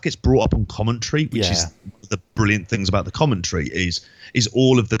this stuff gets brought up on commentary, which is one of the brilliant things about the commentary is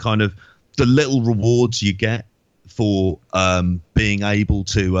all of the kind of the little rewards you get for being able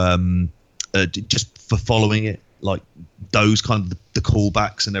to just for following it, like those kind of the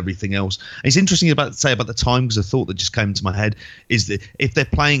callbacks and everything else. And it's interesting about the time, because a thought that just came to my head is that if they're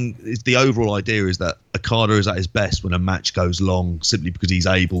playing, the overall idea is that Okada is at his best when a match goes long, simply because he's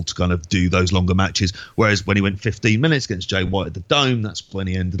able to kind of do those longer matches. Whereas when he went 15 minutes against Jay White at the Dome, that's when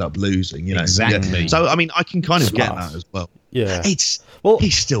he ended up losing. Exactly. Yeah. So I mean, I can kind of get that as well. Yeah. He's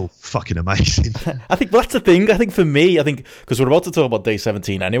still fucking amazing. I think that's the thing. I think for me, because we're about to talk about day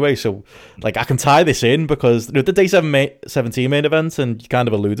 17 anyway, so like I can tie this in because the day 17 main event, and you kind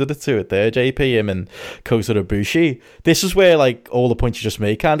of alluded to it there, JP, him and Kota Ibushi. This is where like all the points you just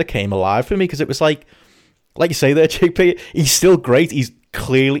made kind of came alive for me, because it was like you say there, JP, he's still great. He's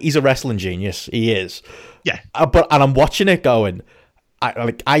a wrestling genius. He is. Yeah. And I'm watching it going,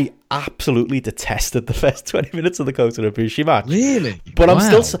 I absolutely detested the first 20 minutes of the Kota Ibushi match. Really? But Wow.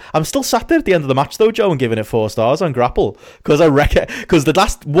 I'm still sat there at the end of the match though, Joe, and giving it 4 stars on Grapple, because the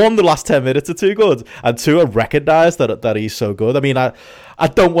last 10 minutes are too good, and 2, I recognise that he's so good. I mean, I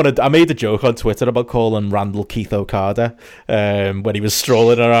don't want to. I made a joke on Twitter about calling Randall Keith Okada when he was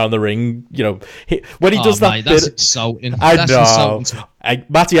strolling around the ring. When he does that mate, that's bit. insulting. I That's know. insulting.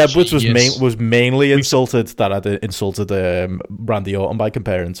 Matty Edwards Genius. was mainly insulted that I'd insulted Randy Orton by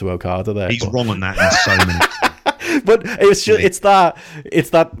comparing to Okada there. He's but- wrong on that in so many. But it's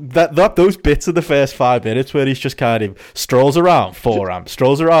that those bits of the first 5 minutes where he's just kind of strolls around forearm,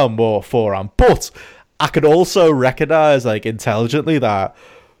 strolls around more forearm. But I could also recognize, like, intelligently that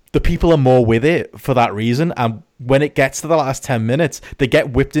the people are more with it for that reason. And when it gets to the last 10 minutes, they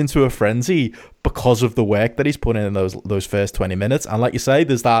get whipped into a frenzy because of the work that he's put in those first 20 minutes. And like you say,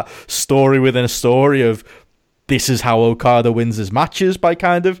 there's that story within a story of, this is how Okada wins his matches, by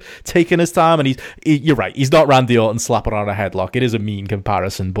kind of taking his time. And you're right, he's not Randy Orton slapping on a headlock. It is a mean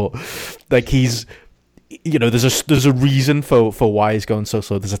comparison, but like there's a reason for why he's going so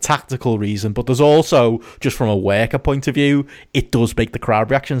slow. There's a tactical reason, but there's also, just from a worker point of view, it does make the crowd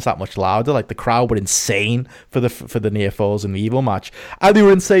reactions that much louder. Like the crowd were insane for the near falls in the Evil match, and they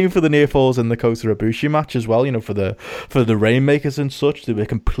were insane for the near falls in the Kota Ibushi match as well. For the Rainmakers and such, they were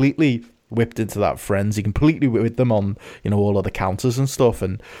completely whipped into that frenzy, completely with them on all of the counters and stuff.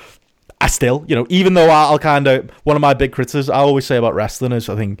 And I still, even though I'll kind of, one of my big criticisms I always say about wrestling is,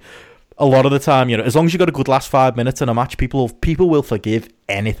 I think a lot of the time, as long as you got a good last 5 minutes in a match, people will forgive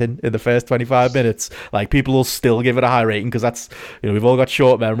anything in the first 25 minutes, like, people will still give it a high rating because that's, we've all got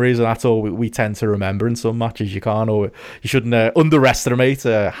short memories, and that's all we tend to remember in some matches. You shouldn't underestimate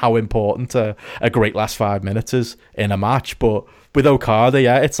how important a great last 5 minutes is in a match. But with Okada,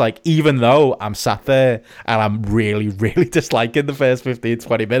 yeah, it's like, even though I'm sat there and I'm really, really disliking the first 15,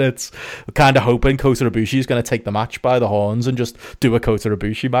 20 minutes, kind of hoping Kota Ibushi is going to take the match by the horns and just do a Kota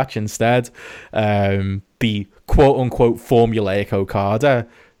Ibushi match instead. The quote-unquote formulaic Okada,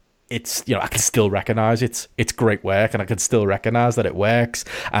 it's, I can still recognise it's great work, and I can still recognise that it works,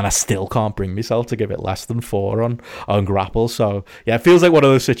 and I still can't bring myself to give it less than 4 on Grapple. So yeah, it feels like one of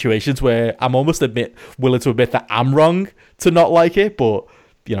those situations where I'm almost willing to admit that I'm wrong to not like it, but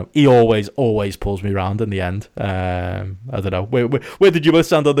he always pulls me around in the end. I don't know, where did you both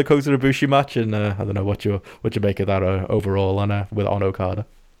stand on the Kota Ibushi match, and I don't know what you make of that overall on Okada.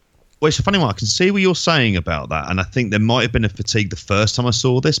 Well, it's a funny one. I can see what you're saying about that, and I think there might have been a fatigue the first time I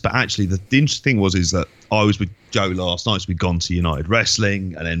saw this, but actually the interesting thing is that I was with Joe last night, so we'd gone to United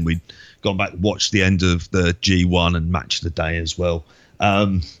Wrestling, and then we'd gone back and watched the end of the G1 and Match of the Day as well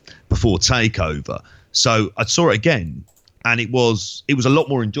before TakeOver. So I saw it again, and it was a lot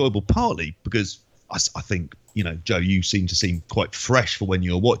more enjoyable, partly because I think, Joe, you seem quite fresh for when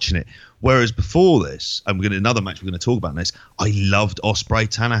you were watching it. Whereas before this, and another match we're going to talk about this, I loved Ospreay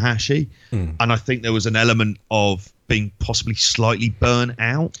Tanahashi. And I think there was an element of being possibly slightly burnt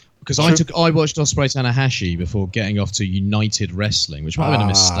out. Because I watched Ospreay Tanahashi before getting off to United Wrestling, which might have been a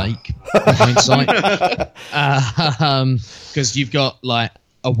mistake in hindsight. Because you've got like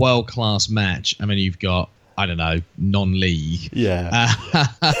a world-class match. I mean, you've got, I don't know, non-league. Yeah.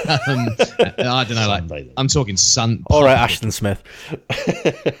 I don't know, like, I'm talking Sun. All right, Ashton Smith.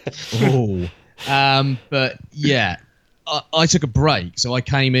 But yeah, I took a break, so I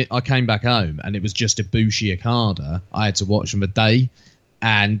came back home, and it was just Ibushi Okada. I had to watch them a day,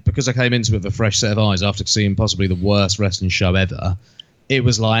 and because I came into it with a fresh set of eyes after seeing possibly the worst wrestling show ever, it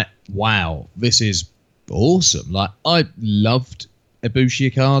was like, wow, this is awesome. Like, I loved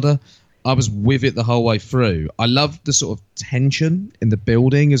Ibushi Okada. I was with it the whole way through. I loved the sort of tension in the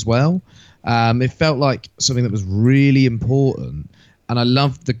building as well. It felt like something that was really important. And I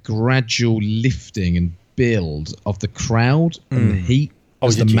loved the gradual lifting and build of the crowd and the heat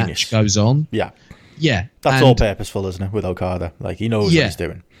as the match goes on. Yeah. Yeah. That's all purposeful, isn't it, with Okada? Like, he knows what he's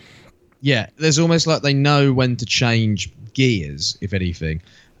doing. Yeah. There's almost like they know when to change gears, if anything.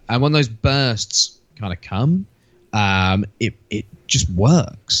 And when those bursts kind of come, it just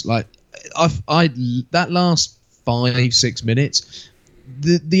works. Like, that last 5-6 minutes,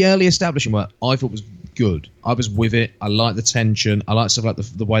 the early establishing work I thought was good. I was with it. I like the tension. I like stuff like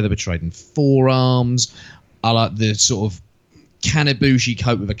the way they were trading forearms. I like the sort of Kanibushi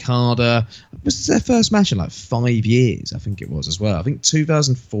cope with Okada. It was their first match in like 5 years, I think it was as well. I think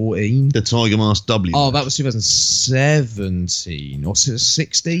 2014. The Tiger Mask W. Oh, that was 2017 or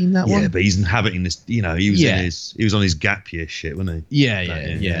 16. That one. Yeah, but he's inhabiting this. He was on his gap year shit, wasn't he?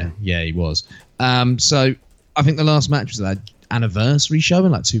 Yeah, he was. So I think the last match was that anniversary show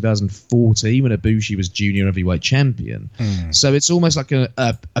in like 2014 when Ibushi was junior heavyweight champion. So it's almost like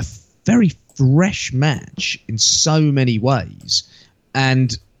a very fresh match in so many ways,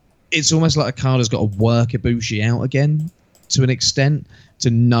 and it's almost like Okada's got to work Ibushi out again to an extent to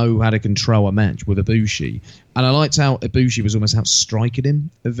know how to control a match with Ibushi. And I liked how Ibushi was almost outstriking him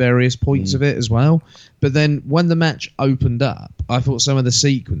at various points of it as well. But then when the match opened up, I thought some of the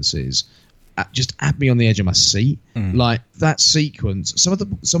sequences just had me on the edge of my seat. Like that sequence, some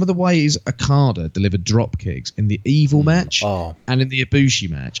of the ways Okada delivered drop kicks in the Evil match and in the Ibushi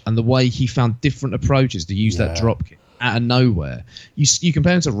match, and the way he found different approaches to use that drop kick out of nowhere. You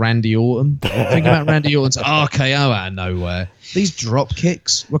compare him to Randy Orton. Think about Randy Orton's RKO out of nowhere. These drop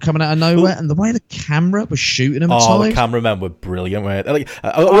kicks were coming out of nowhere, and the way the camera was shooting them at times. The cameramen were brilliant. Like,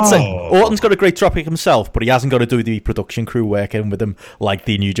 I would say Orton's got a great drop kick himself, but he hasn't got to do the production crew working with him like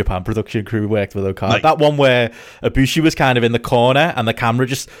the New Japan production crew worked with Okada. That one where Ibushi was kind of in the corner and the camera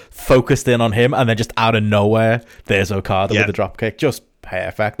just focused in on him, and then just out of nowhere, there's Okada with the drop kick. Just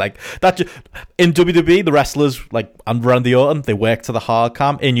perfect. Like that. In WWE, the wrestlers like and Randy Orton, they work to the hard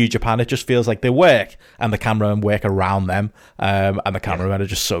cam. In New Japan, it just feels like they work and the cameramen work around them, and the cameramen are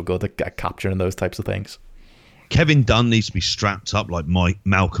just so good at capturing those types of things. Kevin Dunn needs to be strapped up like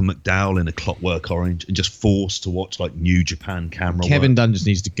Malcolm McDowell in A Clockwork Orange and just forced to watch like New Japan camera Kevin work. Dunn just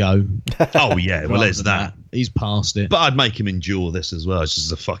needs to go. Oh yeah, well there's that. He's past it. But I'd make him endure this as well. It's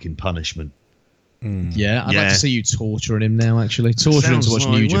just a fucking punishment. Yeah, I'd like to see you torturing him now, actually. Torturing him to watch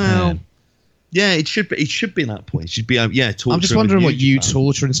New Japan. Yeah, it should be. It should be that point. It should be. Torture. I'm just wondering what you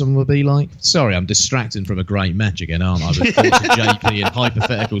torturing someone would be like. Sorry, I'm distracting from a great match again, aren't I? With JP in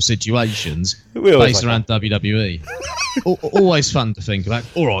hypothetical situations based around WWE. Always fun to think about.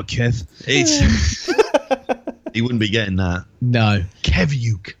 All right, Kev. He wouldn't be getting that. No,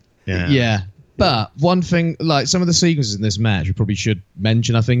 Kevyuk. Yeah. But one thing, like some of the sequences in this match, we probably should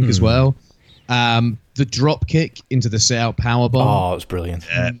mention, I think, as well. The drop kick into the sit-out powerbomb. Oh, it was brilliant.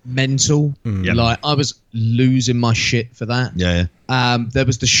 Mental. Like, I was losing my shit for that. Yeah. There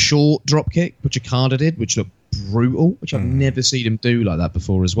was the short drop kick, which Okada did, which looked brutal, which I've never seen him do like that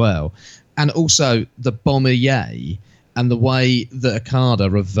before as well. And also the Bomber-Yay and the way that Okada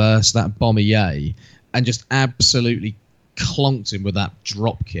reversed that Bomber-Yay and just absolutely clonked him with that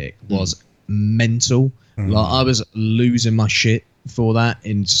drop kick was mental. Like, I was losing my shit for that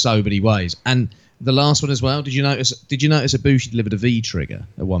in so many ways. And the last one as well, did you notice Ibushi delivered a V trigger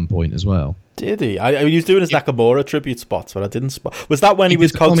at one point as well? Did he? He was doing his Nakamura tribute spots, but I didn't spot. Was that when he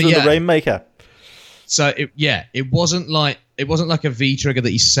was conquering the Rainmaker? So it wasn't like a V trigger that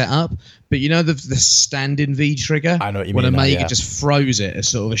he set up, but you know the standing V trigger. I know what you when mean. When Omega just froze it at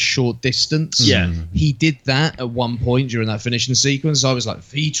sort of a short distance. Yeah, he did that at one point during that finishing sequence. I was like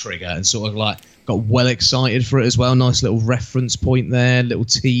V trigger and sort of like got well excited for it as well. Nice little reference point there, little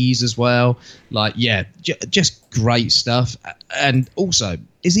tease as well. Like just great stuff. And also,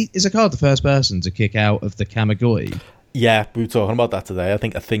 is Okada the first person to kick out of the Kamagoi? Yeah, we were talking about that today. I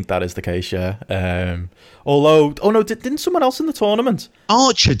think that is the case, yeah. Although, didn't someone else in the tournament?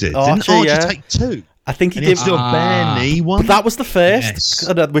 Archer did. Didn't Archer take two? I think he and did. Still a bare knee one. But that was the first,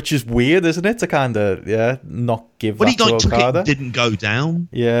 which is weird, isn't it? To kind of, not give that to Okada. Took it, didn't go down.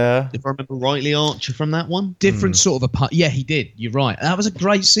 Yeah. If I remember rightly, Archer from that one. Different sort of opponent. Yeah, he did. You're right. That was a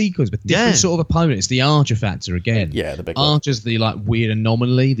great sequence, but different sort of opponent. It's the Archer factor again. Yeah, the big Archer's the like weird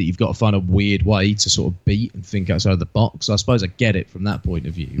anomaly that you've got to find a weird way to sort of beat and think outside of the box. So I suppose I get it from that point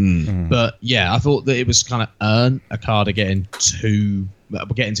of view. But yeah, I thought that it was kind of earned Okada getting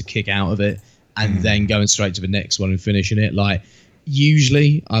to kick out of it. And then going straight to the next one and finishing it. Like,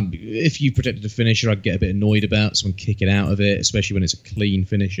 usually, if you protected a finisher, I'd get a bit annoyed about someone kicking out of it, especially when it's a clean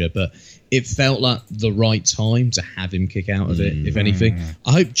finisher. But it felt like the right time to have him kick out of it, if anything.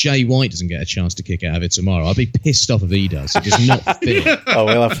 I hope Jay White doesn't get a chance to kick out of it tomorrow. I'll be pissed off if he does. It does not fit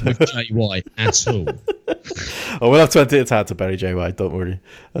we'll have with Jay White at all. We'll have 20 time to bury Jay White, don't worry.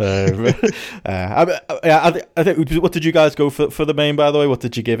 I think, what did you guys go for the main, by the way? What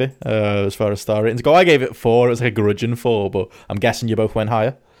did you give it as far as star ratings go? I gave it 4. It was like a grudging 4, but I'm guessing you both went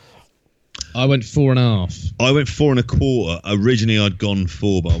higher. I went 4.5. I went 4.25. Originally, I'd gone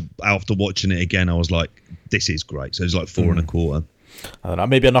 4, but after watching it again, I was like, this is great. So it's like 4.25. I don't know,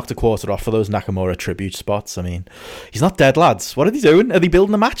 maybe I knocked a quarter off for those Nakamura tribute spots. I mean, he's not dead, lads. What are they doing? Are they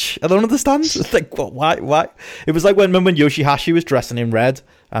building a match? I don't understand. It's like, why? It was like when Yoshihashi was dressing in red,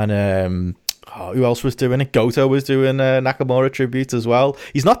 and who else was doing it? Goto was doing Nakamura tribute as well.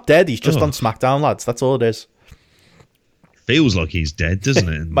 He's not dead. He's just on SmackDown, lads. That's all it is. Feels like he's dead, doesn't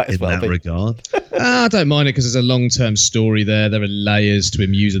it? In that regard. I don't mind it because there's a long-term story there. There are layers to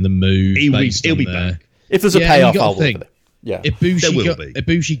him using the move. He'll be back. If there's a payoff, I'll look at it. Yeah,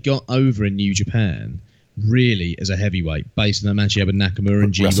 Ibushi got over in New Japan really as a heavyweight based on that match he had with Nakamura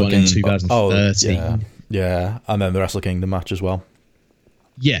in G1 in 2013. Yeah, and then the Wrestle Kingdom match as well.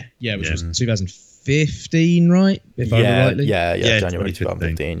 Yeah, which was 2015, right? If I remember rightly. Yeah, January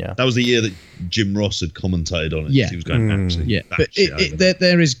 2015. Yeah, that was the year that Jim Ross had commentated on it. Yeah, he was going absolutely but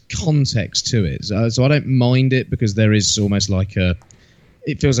there is context to it, so I don't mind it because there is almost like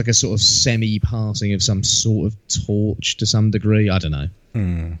it feels like a sort of semi-passing of some sort of torch to some degree. I don't know.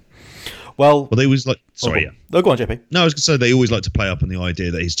 Well, they always like. Sorry, No, go on, JP. No, I was going to say they always like to play up on the idea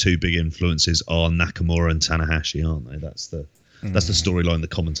that his two big influences are Nakamura and Tanahashi, aren't they? That's the storyline the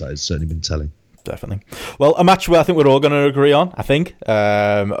commentators certainly been telling. Definitely. Well, a match where I think we're all going to agree on, I think,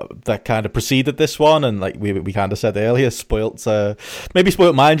 that kind of preceded this one, and like we kind of said earlier, maybe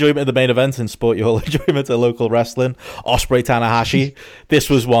spoilt my enjoyment of the main event and spoilt your enjoyment of local wrestling. Ospreay Tanahashi. This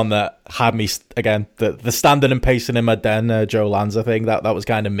was one that had me, again, the standing and pacing in my den, Joe Lanza thing, that was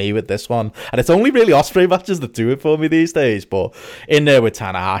kind of me with this one. And it's only really Ospreay matches that do it for me these days, but in there with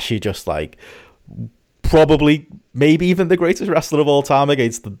Tanahashi, just like probably maybe even the greatest wrestler of all time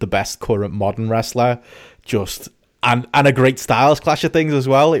against the best current modern wrestler, and a great styles clash of things as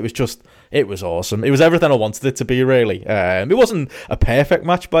well. It was awesome. It was everything I wanted it to be, really. It wasn't a perfect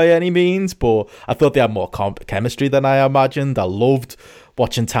match by any means, but I thought they had more chemistry than I imagined. I loved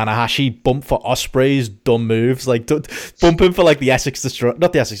watching Tanahashi bump for Ospreay's dumb moves, like bumping for like the Essex Destroyer,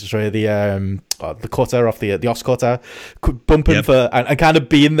 not the Essex Destroyer, the cutter off the Os cutter, bumping for and kind of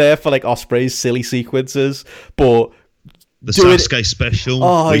being there for like Ospreay's silly sequences, but the Sasuke special.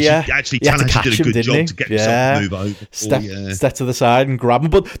 Oh, yeah. Actually, He had to Tanahashi catch did a him, good didn't job he? to get himself to move over. Step to the side and grab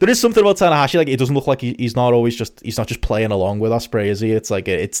him. But there is something about Tanahashi, like, it doesn't look like he's not just playing along with Ospreay, is he? It's like,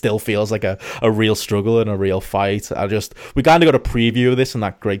 it still feels like a real struggle and a real fight. We kind of got a preview of this in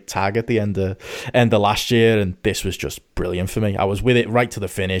that great tag at the end of last year, and this was just brilliant for me. I was with it right to the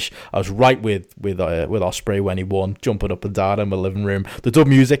finish. I was right with Ospreay when he won, jumping up and down in my living room. The dub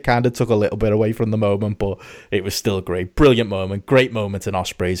music kind of took a little bit away from the moment, but it was still great. Brilliant moment, great moment in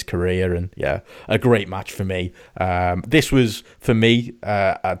Ospreay's career, and yeah, a great match for me. This was, for me,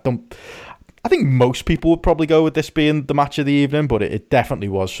 I think most people would probably go with this being the match of the evening, but it definitely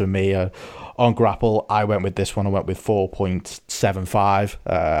was for me. On Grapple, I went with this one. I went with 4.75.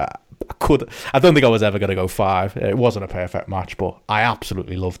 I don't think I was ever going to go 5. It wasn't a perfect match, but I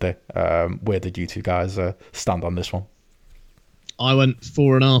absolutely loved it. Where did you two guys stand on this one? I went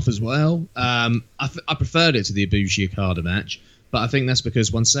 4.5 as well. I preferred it to the Ibushi Okada match, but I think that's because,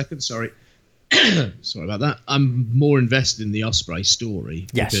 sorry about that. I'm more invested in the Ospreay story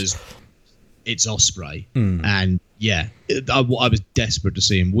because it's Ospreay, and yeah, I was desperate to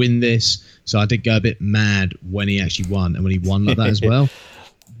see him win this, so I did go a bit mad when he actually won, and when he won like that as well.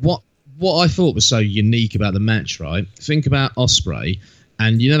 What I thought was so unique about the match, right? Think about Ospreay.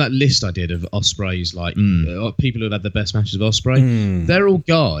 And you know that list I did of Ospreay's, like, people who have had the best matches of Ospreay? They're all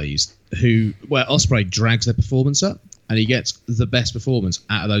guys where Ospreay drags their performance up and he gets the best performance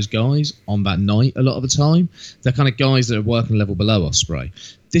out of those guys on that night a lot of the time. They're kind of guys that are working a level below Ospreay.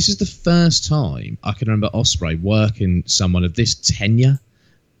 This is the first time I can remember Ospreay working someone of this tenure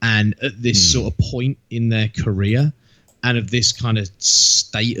and at this sort of point in their career and of this kind of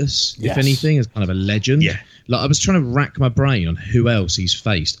status, if anything, as kind of a legend. Yeah. Like, I was trying to rack my brain on who else he's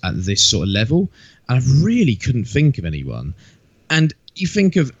faced at this sort of level, and I really couldn't think of anyone. And you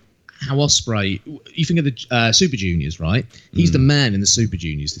think of how Ospreay, you think of the Super Juniors, right? He's the man in the Super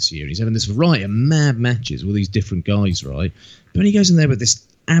Juniors this year. He's having this variety of mad matches with all these different guys, right? But when he goes in there with this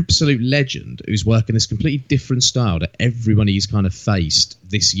absolute legend who's working this completely different style to everybody he's kind of faced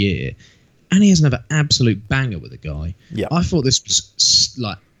this year, and he has another absolute banger with a guy. Yeah, I thought this was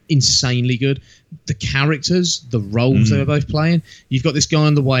like insanely good. The characters, the roles they were both playing. You've got this guy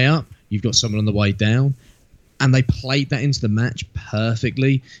on the way up, you've got someone on the way down, and they played that into the match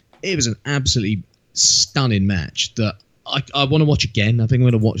perfectly. It was an absolutely stunning match that I want to watch again. I think I'm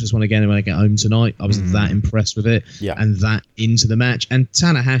going to watch this one again when I get home tonight. I was that impressed with it and that into the match. And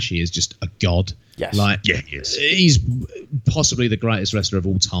Tanahashi is just a god. Yes. He is. He's possibly the greatest wrestler of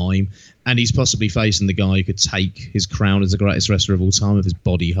all time, and he's possibly facing the guy who could take his crown as the greatest wrestler of all time if his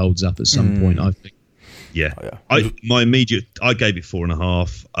body holds up at some point, I think. Yeah. I gave it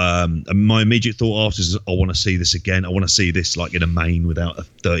 4.5. And my immediate thought after is, I want to see this again. I want to see this like in a main without a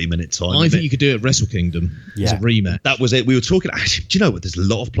 30-minute time. I think you could do it at Wrestle Kingdom as a rematch. That was it. We were talking. Actually, do you know what? There's a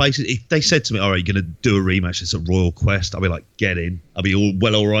lot of places. If they said to me, "All right, you're going to do a rematch," it's at Royal Quest, I'll be like, "Get in." I'll be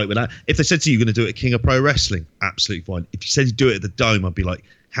all right with that. If they said to you, "You're going to do it at King of Pro Wrestling," absolutely fine. If you said you do it at the Dome, I'd be like,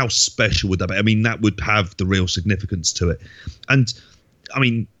 "How special would that be?" I mean, that would have the real significance to it. And I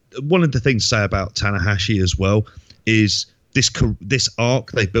mean, one of the things to say about Tanahashi as well is this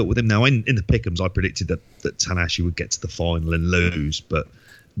arc they built with him. Now, in the pick'ems, I predicted that Tanahashi would get to the final and lose, but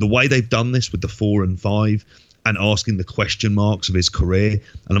the way they've done this with the 4 and 5 and asking the question marks of his career,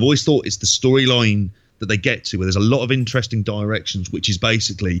 and I've always thought it's the storyline that they get to where there's a lot of interesting directions, which is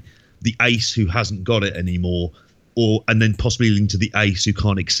basically the ace who hasn't got it anymore, and then possibly linked to the ace who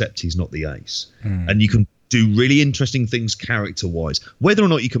can't accept he's not the ace. And you can do really interesting things character-wise. Whether or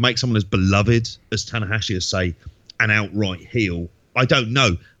not you can make someone as beloved as Tanahashi as, say, an outright heel, I don't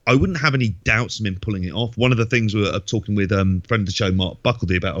know. I wouldn't have any doubts of him pulling it off. One of the things we were talking with friend of the show, Mark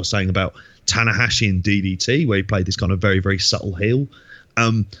Buckledy, about, I was saying about Tanahashi in DDT, where he played this kind of very, very subtle heel.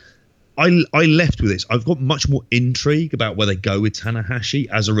 I left with this. I've got much more intrigue about where they go with Tanahashi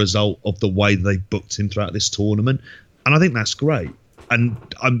as a result of the way they booked him throughout this tournament. And I think that's great. And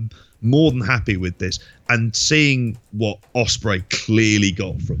I'm more than happy with this. And seeing what Ospreay clearly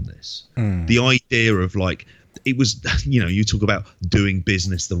got from this, the idea of, like, it was, you talk about doing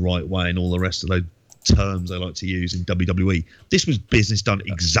business the right way and all the rest of those terms they like to use in WWE. This was business done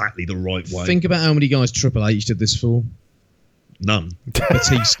exactly the right way. Think about how many guys Triple H did this for. None.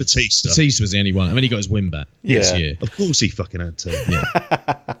 Batista was the only one. I mean, he got his win back this year. Of course he fucking had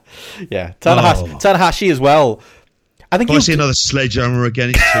to. Yeah. Tanahashi as well. I think if I see another sledgehammer again,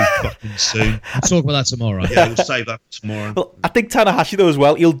 it's too fucking soon. We'll talk about that tomorrow. Yeah, we'll save that for tomorrow. Well, I think Tanahashi though as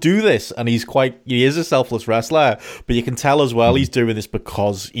well, he'll do this, and he is a selfless wrestler, but you can tell as well he's doing this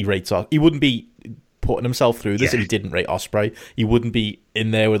because he rates. He wouldn't be putting himself through this if he didn't rate Ospreay. He wouldn't be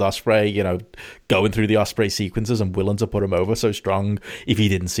in there with Ospreay, going through the Ospreay sequences and willing to put him over so strong if he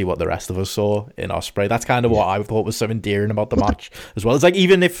didn't see what the rest of us saw in Ospreay. That's kind of what I thought was so endearing about the match as well. It's like,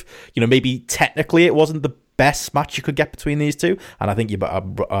 even if, maybe technically it wasn't the best match you could get between these two, and I think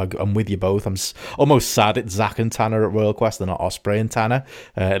I'm with you both. I'm almost sad it's Zack and Tanner at Royal Quest and not Ospreay and Tanner.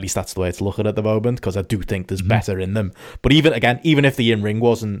 At least that's the way it's looking at the moment, because I do think there's better in them. But even if the in-ring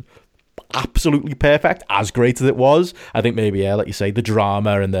wasn't absolutely perfect, as great as it was, I think maybe, like you say, the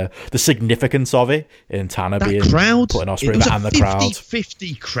drama and the significance of it in Tanner that being crowd, putting Ospreay and the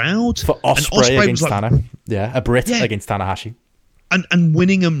 50 crowd for Ospreay against Tanner. Yeah, a Brit against Tanahashi. And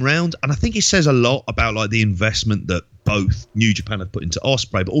winning them round. And I think it says a lot about like the investment that both New Japan have put into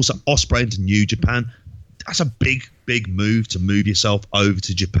Ospreay, but also Ospreay into New Japan. That's a big move to move yourself over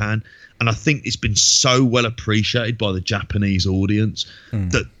to Japan. And I think it's been so well appreciated by the Japanese audience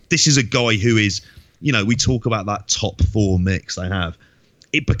that this is a guy who is, we talk about that top 4 mix they have.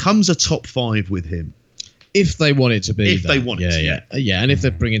 It becomes a top 5 with him. If they want it to be. If they want it to. Yeah. And if they're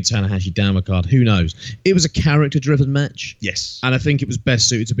bringing Tanahashi down the card, who knows? It was a character-driven match. Yes. And I think it was best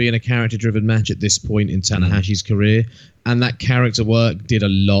suited to be in a character-driven match at this point in Tanahashi's career. And that character work did a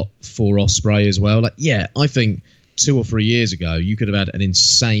lot for Ospreay as well. I think 2 or 3 years ago, you could have had an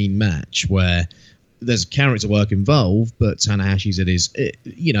insane match where there's character work involved, but Tanahashi's at his,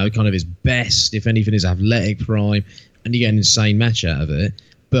 kind of his best, if anything, his athletic prime, and you get an insane match out of it.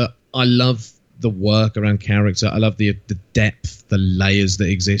 But I love the work around character. I love the depth, the layers that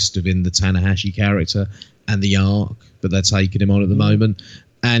exist within the Tanahashi character and the arc that they're taking him on at the moment.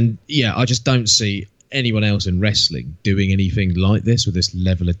 And I just don't see anyone else in wrestling doing anything like this with this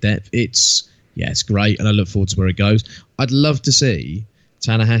level of depth. It's great, and I look forward to where it goes. I'd love to see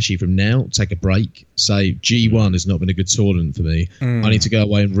Tanahashi from now take a break, say G1 has not been a good tournament for me. I need to go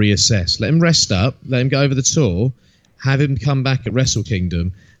away and reassess. Let him rest up, let him go over the tour, have him come back at Wrestle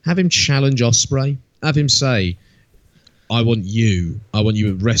Kingdom, have him challenge Ospreay, have him say, I want you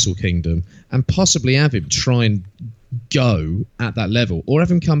at Wrestle Kingdom, and possibly have him try and go at that level, or have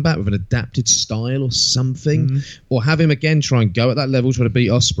him come back with an adapted style or something, or have him again try and go at that level, try to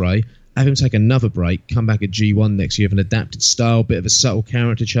beat Ospreay, have him take another break, come back at G1 next year with an adapted style, bit of a subtle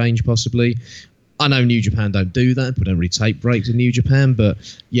character change possibly. I know New Japan don't do that, we don't really take breaks in New Japan, but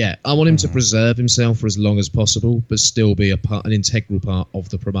I want him to preserve himself for as long as possible, but still be an integral part of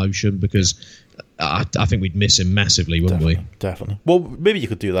the promotion, because I think we'd miss him massively, wouldn't we? Definitely. Well, maybe you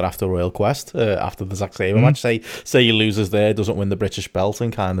could do that after Royal Quest, after the Zack Sabre match. Say he loses there, doesn't win the British belt,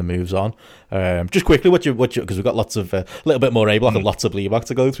 and kind of moves on. Just quickly, what you because we've got lots of a little bit more A-block and lots of B-block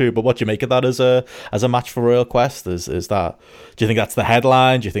to go through. But what do you make of that as a match for Royal Quest? Is that? Do you think that's the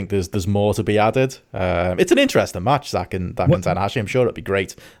headline? Do you think there's more to be added? It's an interesting match, Zack and Tanahashi. I'm sure it'd be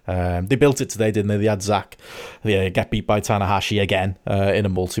great. They built it today, didn't they? They had Zack get beat by Tanahashi again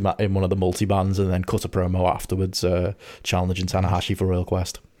in one of the multi-bands, and then cut a promo afterwards challenging Tanahashi for Royal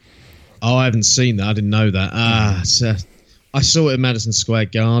Quest. Oh, I haven't seen that. I didn't know that. I saw it at Madison Square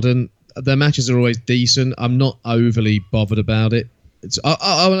Garden. Their matches are always decent. I'm not overly bothered about it.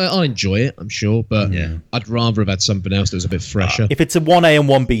 I'll enjoy it, I'm sure, but I'd rather have had something else that was a bit fresher. If it's a 1A and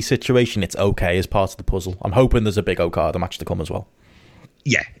 1B situation, it's okay as part of the puzzle. I'm hoping there's a big Okada match to come as well.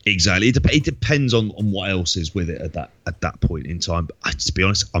 Yeah, exactly. It depends on what else is with it at that point in time. But to be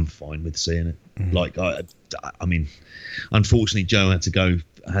honest, I'm fine with seeing it. Like, I mean, unfortunately, Joe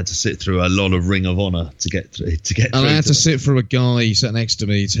had to sit through a lot of Ring of Honor to get through. And I had to sit through a guy sat next to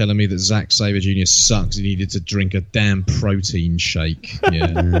me telling me that Zack Sabre Jr. sucks. He needed to drink a damn protein shake.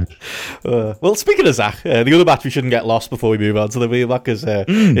 Yeah. Well, speaking of Zack, the other match we shouldn't get lost before we move on to the B-block is him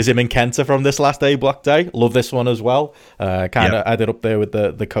and Kenta from this last A-block day. Love this one as well. Kind of added up there with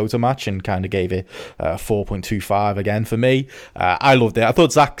the Kota match and kind of gave it 4.25 again for me. I loved it. I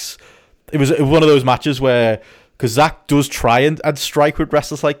thought it was one of those matches where, because Zack does try and strike with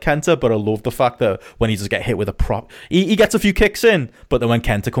wrestlers like Kenta, but I love the fact that when he does get hit with a prop, he gets a few kicks in, but then when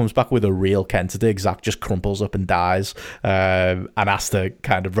Kenta comes back with a real Kenta dig, Zack just crumples up and dies, and has to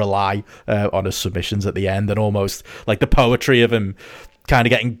kind of rely on his submissions at the end, and almost like the poetry of him kind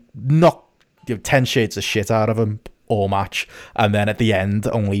of getting knocked 10 shades of shit out of him all match, and then at the end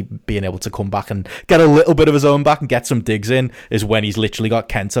only being able to come back and get a little bit of his own back and get some digs in is when he's literally got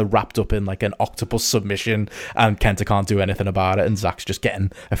Kenta wrapped up in like an octopus submission and Kenta can't do anything about it and Zack's just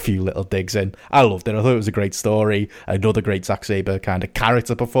getting a few little digs in. I loved it. I thought it was a great story, another great Zack Sabre kind of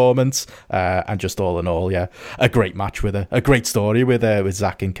character performance, and just all in all, yeah, a great match with a great story with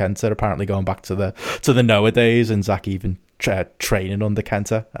Zack and Kenta apparently going back to the Noah days, and Zack even training under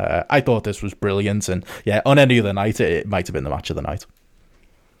Kenta. I thought this was brilliant, and yeah, on any other night it might have been the match of the night.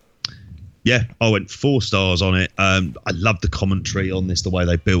 Yeah, I went 4 stars on it. I loved the commentary on this, the way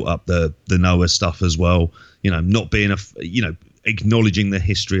they built up the Noah stuff as well. You know, not being acknowledging the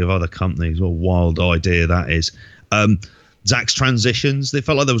history of other companies. What a wild idea that is. Zack's transitions, they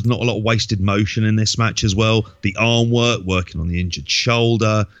felt like there was not a lot of wasted motion in this match as well. The arm work, working on the injured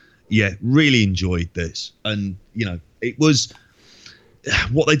shoulder. Yeah, really enjoyed this. And, you know, it was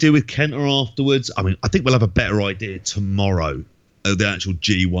what they do with Kenta afterwards. I mean, I think we'll have a better idea tomorrow of the actual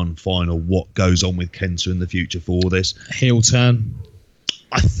G1 final, what goes on with Kenta in the future for this. Heel turn.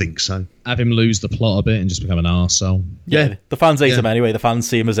 I think so. Have him lose the plot a bit and just become an arsehole. Yeah, the fans hate him anyway. The fans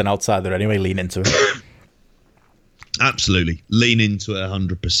see him as an outsider anyway. Lean into it. Absolutely. Lean into it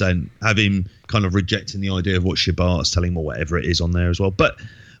 100%. Have him kind of rejecting the idea of what Shibata's telling him or whatever it is on there as well. But,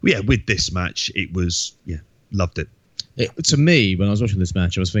 yeah, with this match, it was, loved it. To me, when I was watching this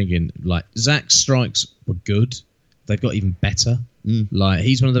match, I was thinking, like, Zack's strikes were good. They've got even better. Like,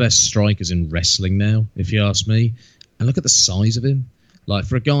 he's one of the best strikers in wrestling now, if you ask me. And look at the size of him. Like,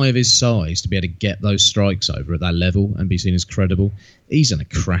 for a guy of his size to be able to get those strikes over at that level and be seen as credible, he's done a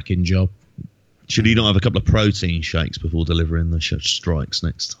cracking job. Should he not have a couple of protein shakes before delivering the strikes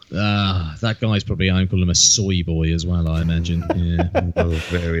next time? That guy's probably, I'm calling him a soy boy as well, I imagine. Yeah.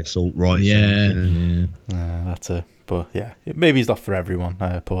 Various alt-right things. That's a... But yeah, maybe he's not for everyone,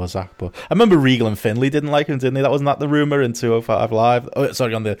 poor Zack. But I remember Regal and Finlay didn't like him, didn't they? Wasn't that the rumour in 205 Live? Oh,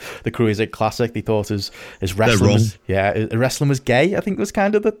 sorry, on the Cruiserweight Classic, they thought his wrestling was, wrestling was gay, I think was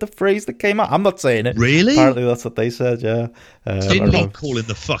kind of the phrase that came out. I'm not saying it. Really? Apparently that's what they said, yeah. Finlay calling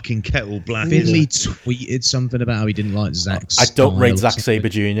the fucking kettle black. Finlay tweeted something about how he didn't like Zack's I don't rate Zack Sabre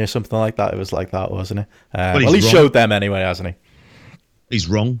Jr., something like that. It was like that, wasn't it? Well, he showed them anyway, hasn't he? He's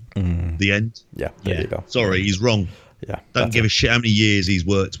wrong. The end. Yeah, there you go. Sorry, he's wrong. Yeah, don't give a shit how many years he's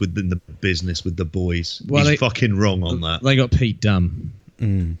worked within the business with the boys. Well, he's fucking wrong on that. They got Pete Dunne.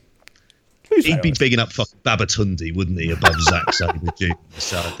 He'd be bigging up fucking Babatunde, wouldn't he, above Zack Sabre Jr.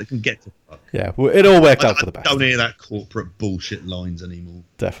 So they can get to fuck. Yeah, well, it all worked out for the best. Don't hear that corporate bullshit lines anymore.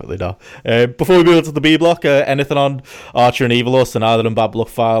 Definitely not. Before we move to the B block, anything on Archer and Evil or Sonata and Bad Luck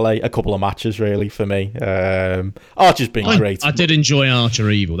Fale? A couple of matches really for me. Archer's been great. I did enjoy Archer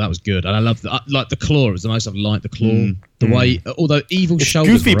Evil. That was good, and I loved the claw. It was nice. I liked the claw. The way, although Evil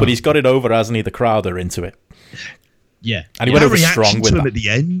shoulders goofy, but he's got it over, hasn't he? The crowd are into it. Yeah, and he went over strong with him at the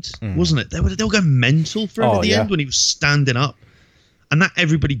end, wasn't it? They were going mental for him at the end when he was standing up, and that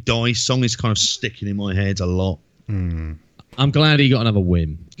 "Everybody Dies" song is kind of sticking in my head a lot. I'm glad he got another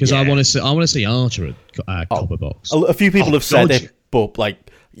win because I want to see Archer at Copper Box. A few people have said it, but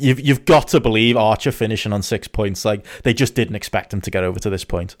like you've got to believe Archer finishing on 6 points. Like they just didn't expect him to get over to this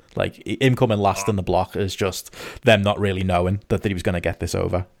point. Like him coming last in the block is just them not really knowing that he was going to get this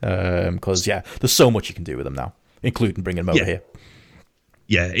over. Because there's so much you can do with him now, including bringing him over here.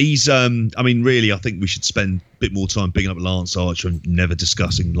 Yeah, he's. I mean, really, I think we should spend a bit more time picking up Lance Archer and never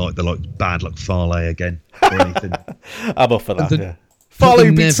discussing Bad Luck Fale again or anything. I'm up for that.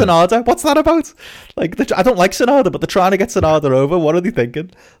 Fale beat Sonata. What's that about? Like, I don't like Sonata, but they're trying to get Sonata over. What are they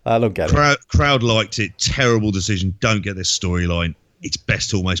thinking? I don't get it. Crowd liked it. Terrible decision. Don't get this storyline. It's best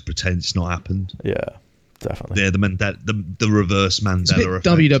to almost pretend it's not happened. Yeah. Definitely. Yeah, the reverse Mandela effect.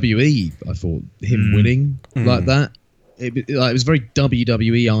 WWE, I thought, him winning like that. It was a very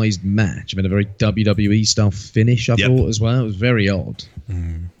WWE-ized match. I mean, a very WWE style finish, I thought, as well. It was very odd.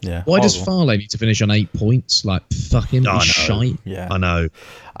 Yeah. Why does Fale need to finish on 8 points? Like, fucking shite. Yeah. I know.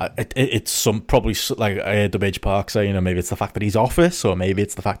 It's probably like I heard Edge Park say, maybe it's the fact that he's office, or maybe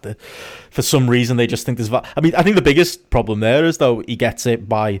it's the fact that for some reason they just think there's. I mean, I think the biggest problem there is though he gets it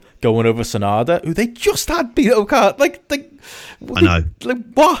by going over Sonata, who they just had beat Okada. I know.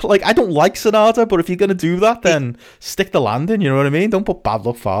 What? Like, I don't like Sonata, but if you're gonna do that, then stick the landing. You know what I mean? Don't put Bad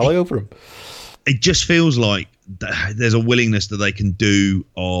Luck Fale over him. It just feels like there's a willingness that they can do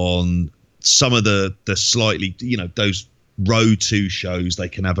on some of the slightly, those Road 2 shows. They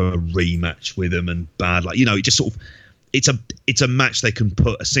can have a rematch with them and it just sort of, it's a match they can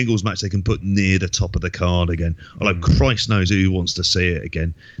put, a singles match they can put near the top of the card again. Although Christ knows who wants to see it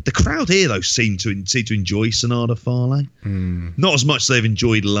again. The crowd here though seem to enjoy Sonata Farley. Not as much as they've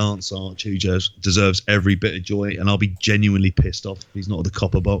enjoyed Lance Arch, who just deserves every bit of joy, and I'll be genuinely pissed off if he's not at the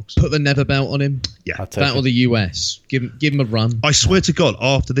copper box. Put the Never belt on him. Yeah, that or the US. Give him a run. I swear to God,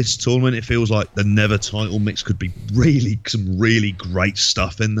 after this tournament, it feels like the Never title mix could be some really great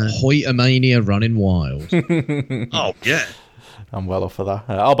stuff in there. Hoytomania running wild. Oh yeah. I'm well up for that.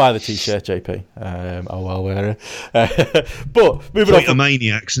 I'll buy the t-shirt, JP. I'll well wear it. But moving on. A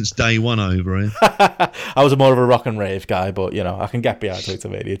maniac since day one over here. I was more of a rock and rave guy, but I can get behind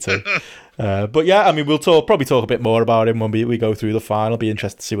Hoytomania too. But yeah, I mean, we'll probably talk a bit more about him when we go through the final. Be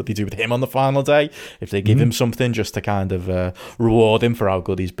interested to see what they do with him on the final day. If they give him something just to kind of reward him for how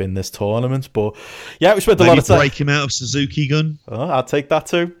good he's been this tournament. But yeah, we spent a lot of time. Break him out of Suzuki Gun. Oh, I'd take that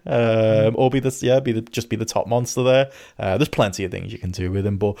too. Or be the top monster there. There's plenty of things you can do with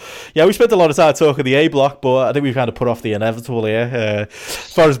him. But yeah, we spent a lot of time talking the A block, but I think we've kind of put off the inevitable here.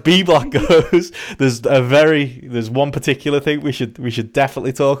 As far as B block goes, there's one particular thing we should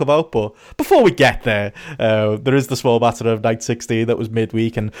definitely talk about, but before we get there, there is the small matter of night 16 that was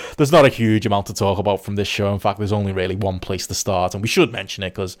midweek, and there's not a huge amount to talk about from this show. In fact, there's only really one place to start, and we should mention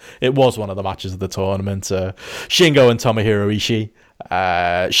it because it was one of the matches of the tournament. Shingo and Tomohiro Ishii.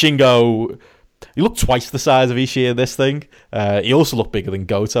 Shingo, he looked twice the size of Ishii in this thing. He also looked bigger than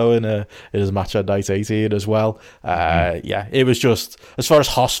Goto in his match on night 18 as well. Yeah, it was just, as far as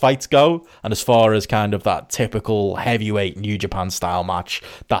house fights go, and as far as kind of that typical heavyweight New Japan style match,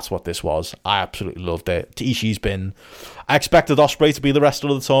 that's what this was. I absolutely loved it. Ishii's been... I expected Ospreay to be the rest of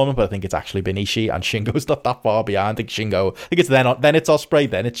the tournament, but I think it's actually been Ishii, and Shingo's not that far behind. I think it's then it's Ospreay,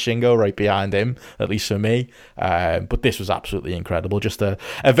 then it's Shingo right behind him, at least for me. But this was absolutely incredible. Just a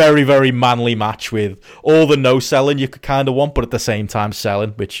very, very manly match with all the no-selling you could kind of want, but at the same time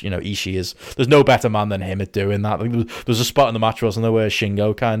selling, which, Ishii is... There's no better man than him at doing that. I think there was a spot in the match, wasn't there, where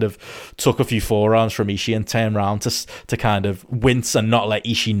Shingo kind of took a few forearms from Ishii and turned around to kind of wince and not let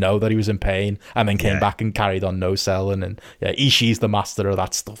Ishii know that he was in pain, and then came back and carried on no-selling. And yeah, Ishii's the master of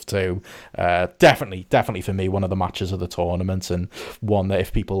that stuff too. Definitely for me, one of the matches of the tournament, and one that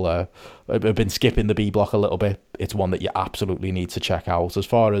if people have been skipping the B block a little bit, it's one that you absolutely need to check out. As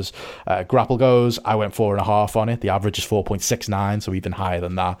far as grapple goes, I went 4.5 on it. The average is 4.69, so even higher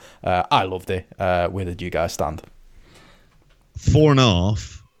than that. I loved it. Where did you guys stand?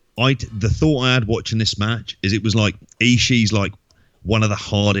 4.5. The thought I had watching this match is it was like Ishii's like one of the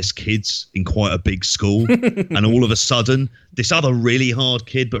hardest kids in quite a big school, and all of a sudden this other really hard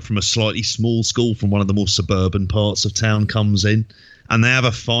kid but from a slightly small school from one of the more suburban parts of town comes in, and they have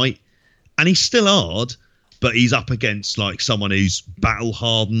a fight, and he's still hard, but he's up against like someone who's battle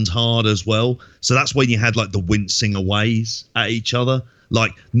hardened hard as well. So that's when you had like the wincing aways at each other,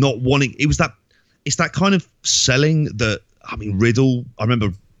 like not wanting. It's that kind of selling that, I mean, Riddle, I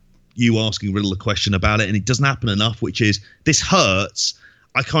remember you asking Riddle a question about it, and it doesn't happen enough, which is, this hurts.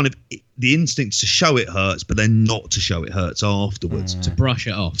 The instinct to show it hurts, but then not to show it hurts afterwards. To brush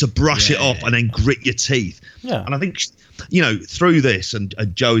it off. It off and then grit your teeth. Yeah. And I think, through this, and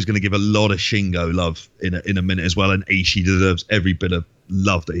Joey's going to give a lot of Shingo love in a minute as well, and Ishii deserves every bit of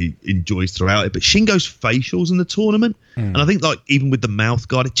love that he enjoys throughout it. But Shingo's facials in the tournament, and I think like even with the mouth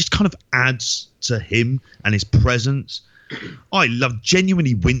guard, it just kind of adds to him and his presence. I love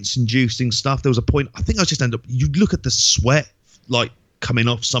genuinely wince-inducing stuff. There was a point, I think I just ended up, you look at the sweat like coming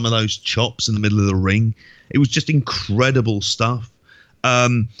off some of those chops in the middle of the ring. It was just incredible stuff.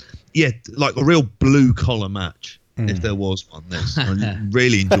 Yeah, like a real blue-collar match, if there was one. I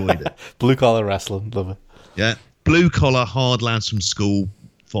really enjoyed it. Blue-collar wrestling, love it. Yeah, blue-collar, hard lads from school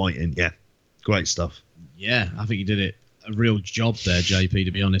fighting. Yeah, great stuff. Yeah, I think you did a real job there, JP,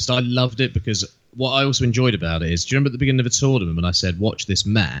 to be honest. I loved it because what I also enjoyed about it is, do you remember at the beginning of the tournament when I said watch this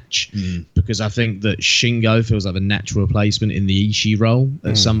match? Because I think that Shingo feels like a natural replacement in the Ishii role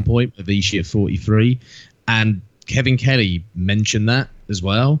at some point, of Ishii at 43. And Kevin Kelly mentioned that as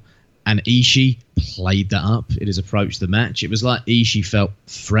well. And Ishii played that up in his approach to the match. It was like Ishii felt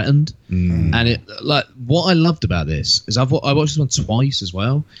threatened. And it, like, what I loved about this is I watched this one twice as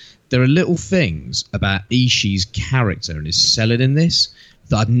well. There are little things about Ishii's character and his selling in this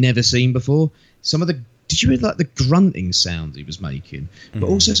that I'd never seen before. Did you hear like the grunting sounds he was making, but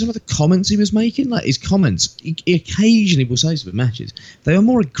also some of the comments he was making? Like his comments, he occasionally will say some matches, they were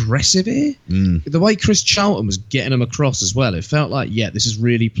more aggressive here. The way Chris Charlton was getting them across as well, it felt like, yeah, this is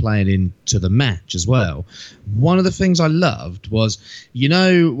really playing into the match as well. One of the things I loved was,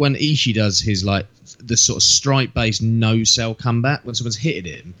 when Ishii does his like the sort of stripe-based no-sell comeback when someone's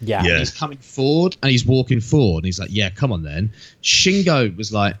hitting him. Yeah. Yeah. He's coming forward and he's walking forward. And he's like, yeah, come on then. Shingo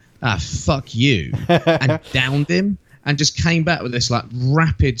was like, fuck you. And downed him and just came back with this like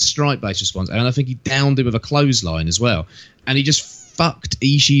rapid strike-based response. And I think he downed him with a clothesline as well. And he just fucked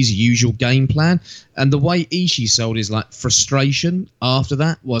Ishii's usual game plan. And the way Ishii sold his like frustration after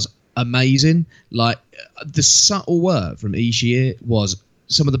that was amazing. Like the subtle work from Ishii was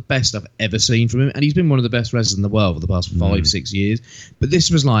some of the best I've ever seen from him, and he's been one of the best wrestlers in the world for the past 5-6 years. But this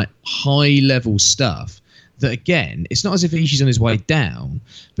was like high level stuff that, again, it's not as if Ishii's on his way down,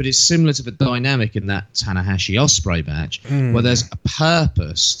 but it's similar to the dynamic in that Tanahashi Ospreay match, where there's a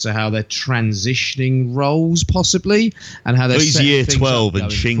purpose to how they're transitioning roles, possibly, and how they're. Well, he's setting year things up 12 and going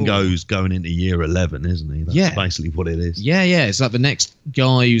forward. Shingo's going into year 11, isn't he? That's basically what it is. Yeah. It's like the next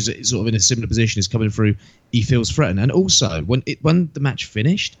guy who's sort of in a similar position is coming through. He feels threatened, and also when the match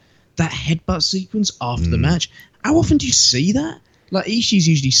finished, that headbutt sequence after the match. How often do you see that? Like, Ishii's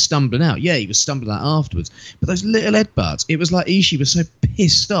usually stumbling out. Yeah, he was stumbling out afterwards. But those little headbutts, it was like Ishii was so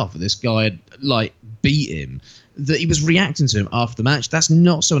pissed off that this guy had, like, beat him that he was reacting to him after the match. That's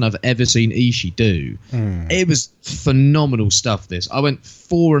not something I've ever seen Ishii do. It was phenomenal stuff, this. I went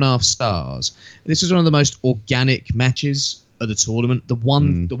 4.5 stars. This was one of the most organic matches of the tournament. The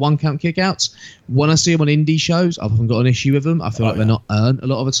one count kickouts, when I see them on indie shows, I've often got an issue with them. I feel like they're not earned a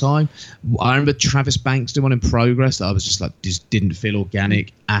lot of the time. I remember Travis Banks doing one in Progress that I was just like, just didn't feel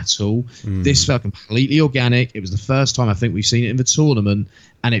organic at all. This felt completely organic. It was the first time I think we've seen it in the tournament,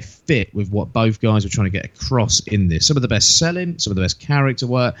 and it fit with what both guys were trying to get across in this. Some of the best selling, some of the best character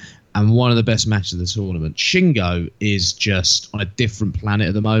work, and one of the best matches of the tournament. Shingo is just on a different planet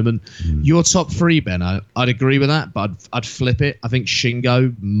at the moment. Your top 3, Benno, I'd agree with that, but I'd flip it. I think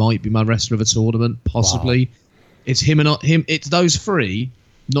Shingo might be my wrestler of the tournament, possibly. Wow. It's him and not him. It's those 3.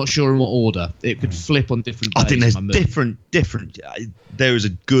 Not sure in what order. It could flip on different days. I think there's different. There is a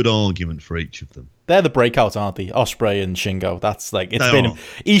good argument for each of them. They're the breakouts, aren't they? Ospreay and Shingo. That's like, it's been.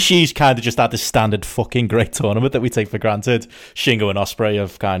 Ishii's kind of just had this standard fucking great tournament that we take for granted. Shingo and Ospreay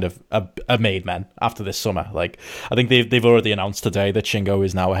have kind of have made men after this summer. Like, I think they've already announced today that Shingo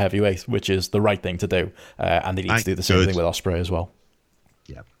is now a heavyweight, which is the right thing to do, and they need to do the same thing with Ospreay as well.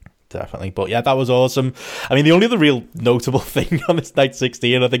 Yeah. Definitely. But yeah, that was awesome. I mean, the only other real notable thing on this Night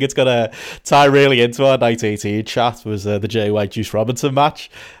 16, I think it's going to tie really into our Night 18 chat, was the Jay White Juice Robinson match,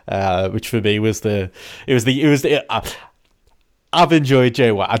 which for me was I've enjoyed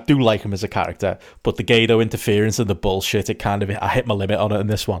Jay White. I do like him as a character, but the Gato interference and the bullshit, I hit my limit on it in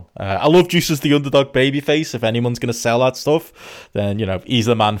this one. I love Juice as the underdog babyface. If anyone's going to sell that stuff, then, he's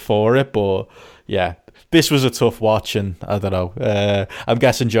the man for it. But yeah, this was a tough watch, and I don't know. I'm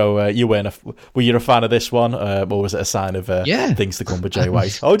guessing, Joe, were you a fan of this one, or was it a sign of things to come with Jay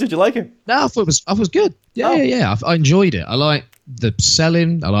White? Oh, did you like it? No, I thought it was good. Yeah. I enjoyed it. I like the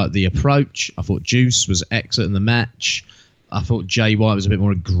selling. I like the approach. I thought Juice was excellent in the match. I thought Jay White was a bit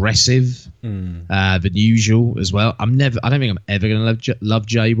more aggressive than usual as well. I don't think I'm ever going to love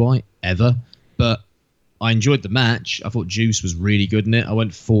Jay White ever, but I enjoyed the match. I thought Juice was really good in it. I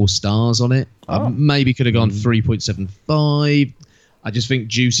went 4 stars on it. I maybe could have gone 3.75. I just think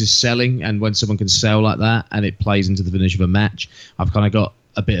Juice is selling, and when someone can sell like that and it plays into the finish of a match, I've kind of got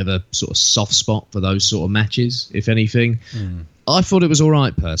a bit of a sort of soft spot for those sort of matches, if anything. I thought it was all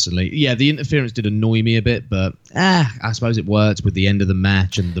right, personally. Yeah, the interference did annoy me a bit, but I suppose it worked with the end of the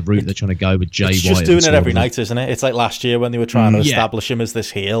match and the route they're trying to go with Jay White. It's just doing it every night, isn't it? It's like last year when they were trying to establish him as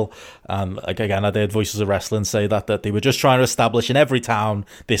this heel. Like, again, I heard Voices of Wrestling say that they were just trying to establish in every town,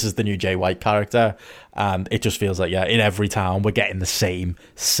 this is the new Jay White character. And it just feels like, in every town, we're getting the same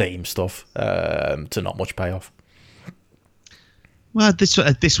stuff to not much payoff. Well, this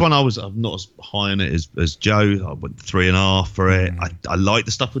one I'm not as high on it as Joe. I went 3.5 for it. I like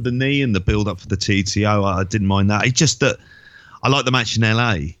the stuff with the knee and the build up for the TTO. I didn't mind that. It's just that I like the match in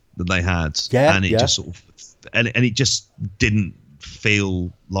LA that they had, and it just sort of and it just didn't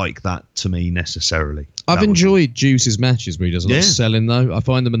feel like that to me necessarily. I've enjoyed Juice's matches where he does a lot of selling, though. I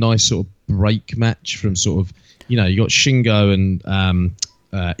find them a nice sort of break match from sort of, you got Shingo and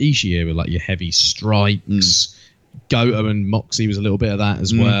Ishii here with like your heavy strikes. Goto and Moxie was a little bit of that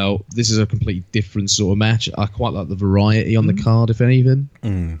as well. This is a completely different sort of match. I quite like the variety on the card, if anything.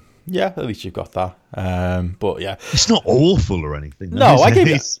 Yeah, at least you've got that. But yeah, it's not awful or anything. No, I gave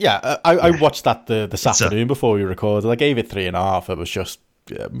it. Yeah, I watched that this afternoon before we recorded. I gave it 3.5. It was just.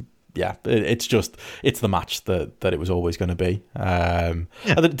 It's the match that it was always going to be.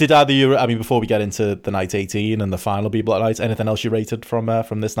 Did either you? I mean, before we get into the Night 18 and the final Be Black Nights, anything else you rated from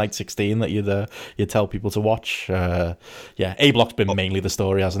this Night 16 that you'd tell people to watch? A Block's been mainly the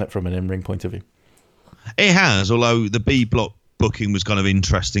story, hasn't it, from an in-ring point of view? It has, although the B block booking was kind of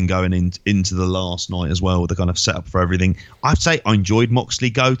interesting going into the last night as well, with the kind of setup for everything. I'd say I enjoyed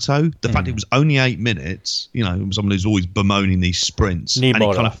Moxley Goto. The fact it was only 8 minutes, someone who's always bemoaning these sprints, and it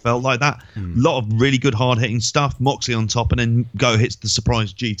kind of felt like that. A lot of really good hard-hitting stuff, Moxley on top, and then Go hits the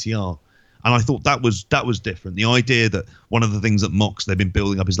surprise GTR. And I thought that was different. The idea that one of the things that they've been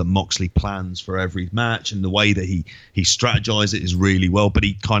building up is that Moxley plans for every match, and the way that he strategizes it is really well, but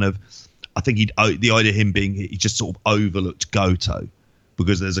he kind of... I think the idea of him being, he just sort of overlooked Goto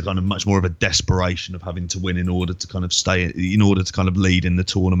because there's a kind of much more of a desperation of having to win in order to kind of lead in the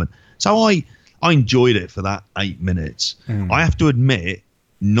tournament. So I enjoyed it for that 8 minutes. I have to admit,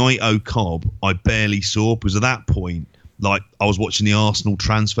 Naito Cobb, I barely saw, because at that point, like, I was watching the Arsenal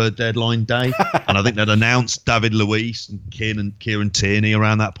transfer deadline day, and I think they'd announced David Luiz and Kieran Tierney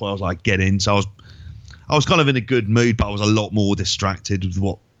around that point. I was like, get in. So I was kind of in a good mood, but I was a lot more distracted with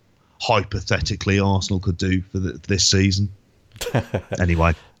what hypothetically Arsenal could do for this season.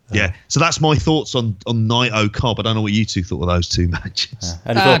 Anyway, yeah. So that's my thoughts on Naito Cobb. I don't know what you two thought of those two matches.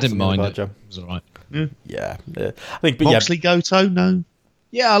 I didn't mind it. It was all right. Yeah. I think Moxley Goto, no?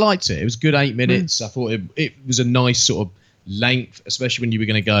 Yeah, I liked it. It was a good 8 minutes. I thought it was a nice sort of length, especially when you were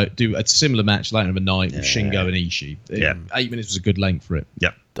going to go do a similar match later in the night with Shingo and Ishii. 8 minutes was a good length for it.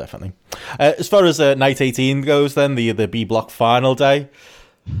 Yeah, definitely. As far as night 18 goes, then the B block final day.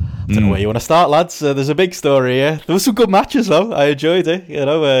 I don't know where you want to start, lads. There's a big story here. There were some good matches, though. I enjoyed it.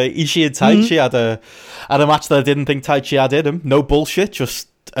 Ishii and Taichi had a match that I didn't think Taichi had in him. No bullshit, just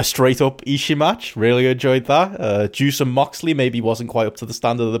a straight up Ishii match. Really enjoyed that. Juice and Moxley maybe wasn't quite up to the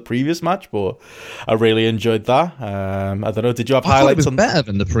standard of the previous match, but I really enjoyed that. I don't know. Did you have highlights? It was better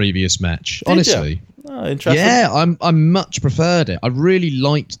than the previous match, honestly. Oh, interesting. Yeah, I much preferred it. I really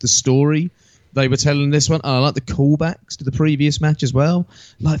liked the story they were telling this one. And I like the callbacks to the previous match as well.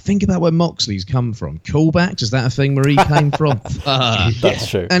 Like, think about where Moxley's come from. Callbacks, is that a thing where he came from? That's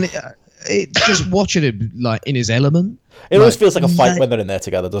true. And it just watching him like in his element. It always feels like a fight when they're in there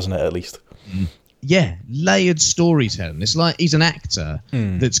together, doesn't it? At least. Yeah, layered storytelling. It's like he's an actor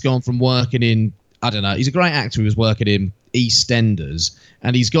that's gone from working in, I don't know, he's a great actor who was working in EastEnders,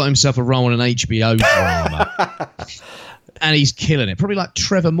 and he's got himself a role in an HBO drama. And he's killing it. Probably like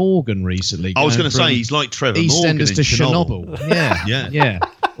Trevor Morgan recently. I was going to say, he's like Trevor Morgan in EastEnders to Chernobyl. Yeah.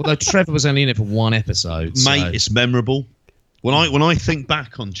 Although Trevor was only in it for one episode. Mate, it's memorable. When I think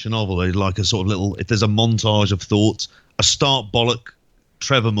back on Chernobyl, there's like a sort of little, if there's a montage of thoughts, a start bollock,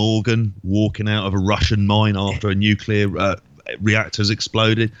 Trevor Morgan walking out of a Russian mine after a nuclear reactor's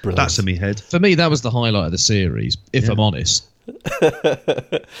exploded. Brilliant. That's in my head. For me, that was the highlight of the series, if I'm honest.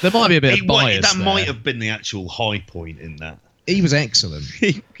 There might be a bit of bias. That might have been the actual high point in that. He was excellent.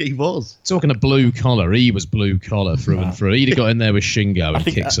 He was. Talking of blue collar, he was blue collar through and through. He'd have got in there with Shingo and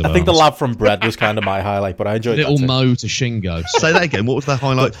kicked some ass. I think the lad from Bread was kind of my highlight, but I enjoyed Little that too. Mo to Shingo. Say that again. What was the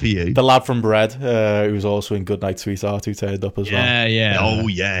highlight for you? The lad from Bread, who was also in Goodnight Sweetheart, who turned up as well. Yeah. Oh,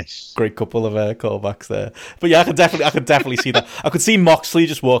 yes. Great couple of callbacks there. But yeah, I could definitely see that. I could see Moxley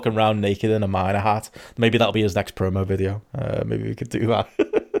just walking around naked in a miner hat. Maybe that'll be his next promo video. Maybe we could do that.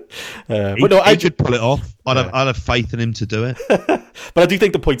 I could pull it off. I'd have faith in him to do it. But I do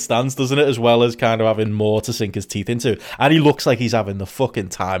think the point stands, doesn't it? As well as kind of having more to sink his teeth into. And he looks like he's having the fucking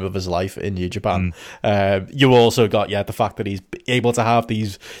time of his life in New Japan. You also got, the fact that he's able to have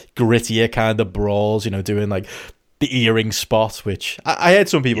these grittier kind of brawls, doing like the earring spot, which I heard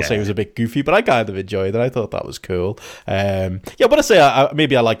some people say was a bit goofy, but I kind of enjoyed it. I thought that was cool. But I say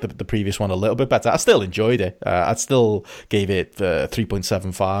maybe I liked the previous one a little bit better. I still enjoyed it. I still gave it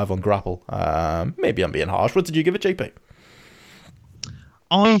 3.75 on Grapple. Maybe I'm being harsh. What did you give it, JP?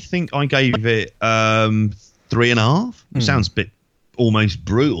 I think I gave it 3.5. It sounds a bit almost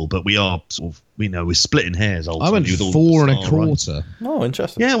brutal, but we are sort of, we're splitting hairs. I went 4.25. Right? Oh,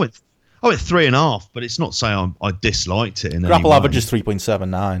 interesting. Yeah, I went 3.5, but it's not saying I disliked it. Grapple average is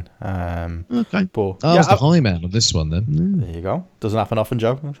 3.79. Okay. But, I was the high man of this one then. There you go. Doesn't happen often,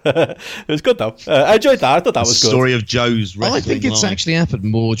 Joe. It was good though. I enjoyed that. I thought that was good. Story of Joe's wrestling I think it's actually happened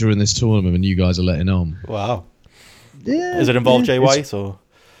more during this tournament than you guys are letting on. Wow. Yeah. Is it involve Jay White or?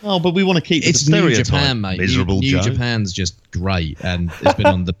 Oh, but we want to keep it's the New stereotype. Japan, mate. Miserable New Joe. Japan's just great, and it's been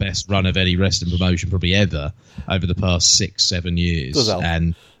on the best run of any wrestling promotion probably ever over the past 6-7 years. Does help.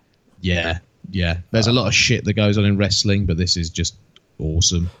 And there's a lot of shit that goes on in wrestling, but this is just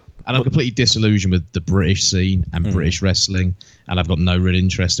awesome. And I'm completely disillusioned with the British scene and British wrestling, and I've got no real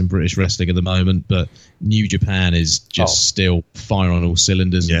interest in British wrestling at the moment. But New Japan is just still firing on all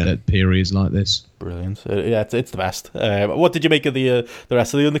cylinders at periods like this. Brilliant. Yeah, it's the best. What did you make of the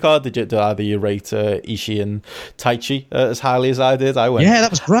rest of the undercard? Did either you rate Ishii and Taichi as highly as I did? That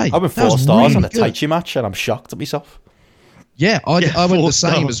was great. I went 4 stars really on a Taichi match, and I'm shocked at myself. Yeah, I went the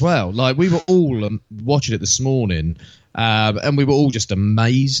same as well. Like, we were all watching it this morning, and we were all just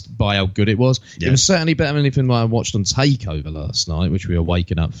amazed by how good it was. Yeah. It was certainly better than anything I watched on TakeOver last night, which we were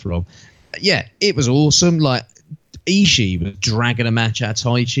waking up from. Yeah, it was awesome. Like, Ishii was dragging a match out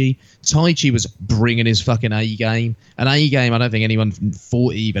of Taichi. Taichi was bringing his fucking A game. An A game I don't think anyone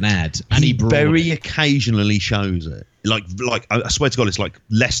thought he even had. And he very occasionally shows it. Like I swear to God, it's like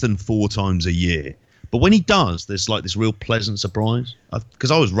less than 4 times a year. But when he does, there's like this real pleasant surprise.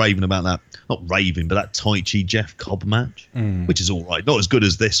 Because I was raving about that, not raving, but that Taichi Jeff Cobb match, which is all right. Not as good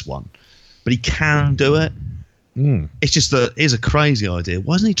as this one, but he can do it. It's just here's a crazy idea.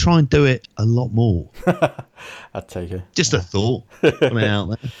 Why doesn't he try and do it a lot more? I'd take it. Just a thought. Put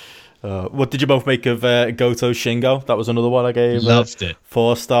out there. What did you both make of Goto Shingo? That was another one I gave. Loved it.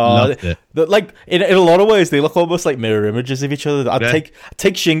 4 stars. Loved it. Like in a lot of ways, they look almost like mirror images of each other. I'd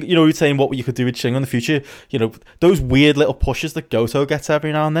take Shingo. You know, you're saying what you could do with Shingo in the future. You know, those weird little pushes that Goto gets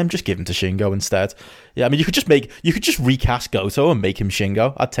every now and then. Just give them to Shingo instead. Yeah, I mean, you could just recast Goto and make him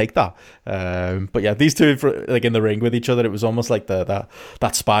Shingo. I'd take that. But yeah, these two like in the ring with each other, it was almost like that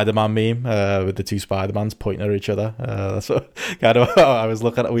Spider-Man meme with the 2 Spider-Mans pointing at each other. That's what kind of I was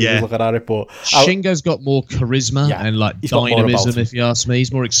looking at. Looking at it, but Shingo's got more charisma and like dynamism. If you ask me,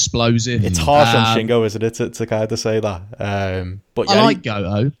 he's more explosive. It's harsh on Shingo, isn't it, to kind of say that? But yeah, I like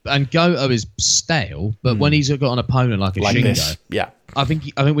Goto, and Goto is stale. But when he's got an opponent like Shingo, this, I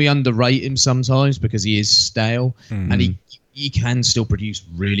think we underrate him sometimes because he is stale, and he can still produce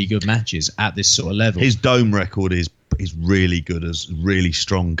really good matches at this sort of level. His Dome record is really good, as really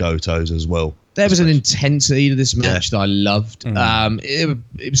strong Gotos as well. There was an intensity to this match that I loved.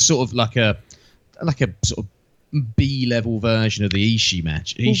 It was sort of like a sort of B-level version of the Ishii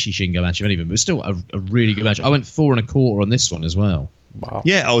Shingo match, if anything, but it was still a really good match. I went 4.25 on this one as well. Wow.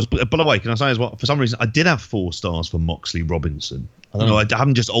 Yeah, I was. By the way, can I say as well? For some reason, I did have 4 stars for Moxley Robinson. I don't know. I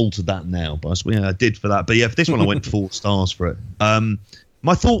haven't just altered that now, but I did for that. But yeah, for this one, I went 4 stars for it.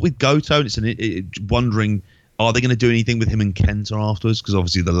 My thought with Goto, and it's wondering, are they going to do anything with him and Kenta afterwards? Because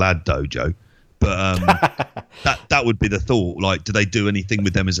obviously the lad dojo. But that would be the thought. Like, do they do anything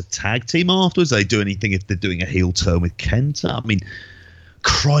with them as a tag team afterwards? Do they do anything if they're doing a heel turn with Kenta? I mean,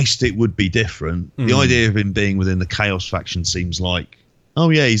 Christ, it would be different. The idea of him being within the Chaos faction seems like,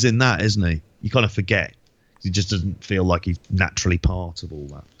 oh yeah, he's in that, isn't he? You kind of forget. He just doesn't feel like he's naturally part of all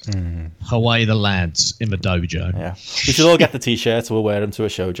that. Away the lads in the dojo. Yeah, we should all get the t-shirts. We'll wear them to a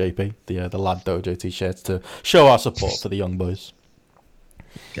show, JP. The lad dojo t-shirts to show our support for the young boys.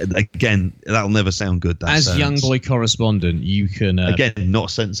 Again, that'll never sound good. As young boy correspondent, you can again, not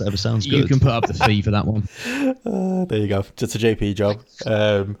a sentence that ever sounds good. You can put up the fee for that one. There you go. Just a JP job.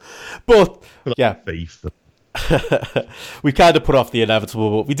 But yeah, we kind of put off the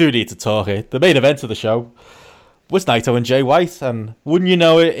inevitable, but we do need to talk it. The main event of the show was Naito and Jay White, and wouldn't you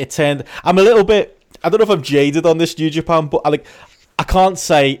know it, it turned. I'm a little bit. I don't know if I'm jaded on this New Japan, but I can't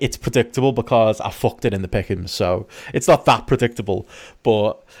say it's predictable because I fucked it in the pick'em, so it's not that predictable.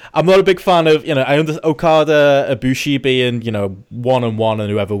 But I'm not a big fan of, I understand Okada, Ibushi being, 1-on-1 and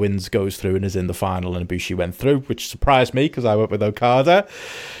whoever wins goes through and is in the final, and Ibushi went through, which surprised me because I went with Okada.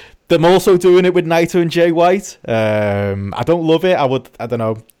 Them also doing it with Naito and Jay White. I don't love it. I don't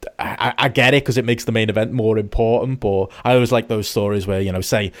know. I get it because it makes the main event more important, but I always like those stories where,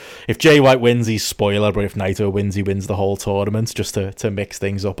 say, if Jay White wins, he's spoiler, but if Naito wins, he wins the whole tournament, just to mix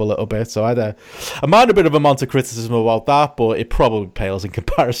things up a little bit. So I mind a bit of amount of criticism about that, but it probably pales in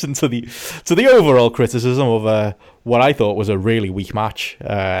comparison to the overall criticism of what I thought was a really weak match.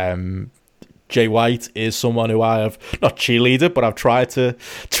 Jay White is someone who I have not cheerleaded, but I've tried to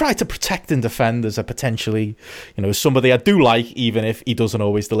protect and defend as a potentially, somebody I do like, even if he doesn't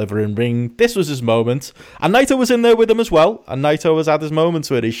always deliver in ring. This was his moment, and Naito was in there with him as well. And Naito has had his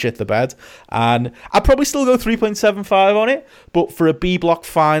moments where he shit the bed, and I'd probably still go 3.75 on it. But for a B block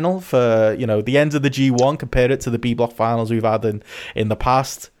final, for the end of the G1, compare it to the B block finals we've had in the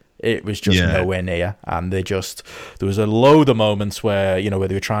past. It was just nowhere near, and there was a load of moments where where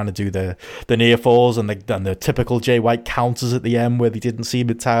they were trying to do the near falls and the typical Jay White counters at the end where they didn't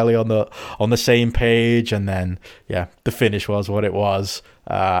seem entirely on the same page, and then the finish was what it was.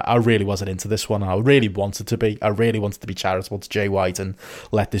 I really wasn't into this one. I really wanted to be. I really wanted to be charitable to Jay White and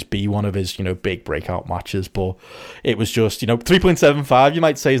let this be one of his, big breakout matches. But it was just, 3.75, you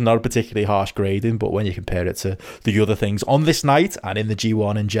might say, is not a particularly harsh grading. But when you compare it to the other things on this night and in the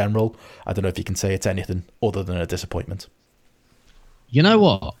G1 in general, I don't know if you can say it's anything other than a disappointment. You know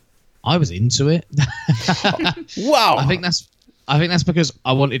what? I was into it. Wow. I think that's because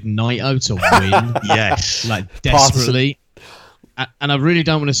I wanted Naito to win. Yes. Like, desperately. And I really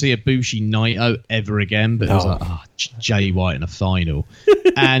don't want to see a Ibushi Naito ever again, but it was like, Jay White in a final.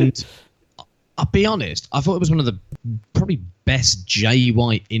 And I'll be honest, I thought it was one of the probably best Jay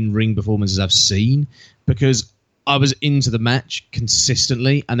White in-ring performances I've seen, because I was into the match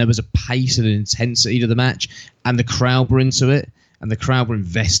consistently, and there was a pace and an intensity to the match, and the crowd were into it, and the crowd were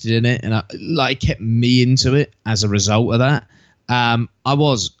invested in it, and it kept me into it as a result of that. I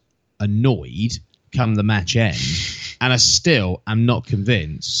was annoyed come the match end, and I still am not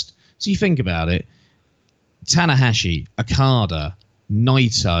convinced. So you think about it, Tanahashi, Okada,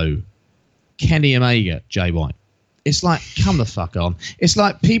 Naito, Kenny Omega, Jay White. It's like, come the fuck on. It's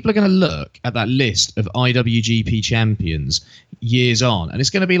like people are going to look at that list of IWGP champions years on, and it's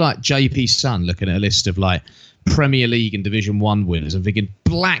going to be like JP Sun looking at a list of like Premier League and Division 1 winners and thinking,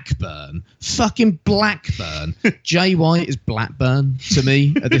 Blackburn, fucking Blackburn. Jay White is Blackburn to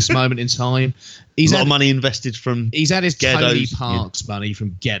me at this moment in time. He's a lot of money invested from He's had his Tony Parks money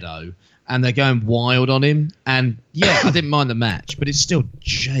from Ghetto, and they're going wild on him. And yeah, I didn't mind the match, but it's still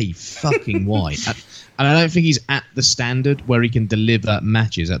Jay fucking White. And I don't think he's at the standard where he can deliver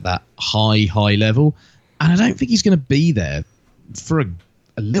matches at that high level. And I don't think he's going to be there for a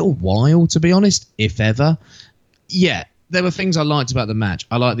little while, to be honest, if ever. Yeah, there were things I liked about the match.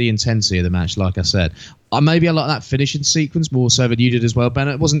 I liked the intensity of the match, like I said. Maybe I like that finishing sequence more so than you did as well, Ben.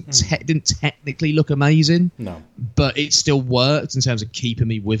 It didn't technically look amazing, no, but it still worked in terms of keeping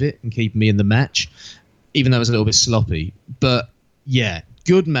me with it and keeping me in the match, even though it was a little bit sloppy. But yeah,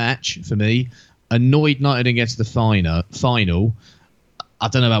 good match for me. Annoyed Naito didn't get to the final. I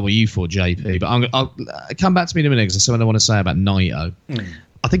don't know about what you thought, JP, but I'll come back to me in a minute because there's something I want to say about Naito.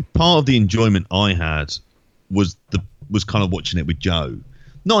 I think part of the enjoyment I had was kind of watching it with Joe.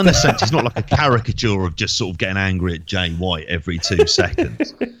 Not in the sense, it's not like a caricature of just sort of getting angry at Jay White every 2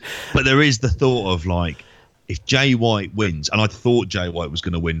 seconds. But there is the thought of like, if Jay White wins, and I thought Jay White was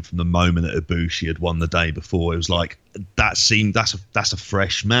going to win from the moment that Ibushi had won the day before, it was like that's a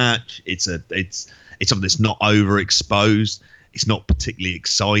fresh match. It's something that's not overexposed. It's not particularly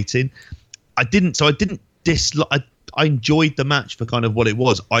exciting. I didn't dislike. I enjoyed the match for kind of what it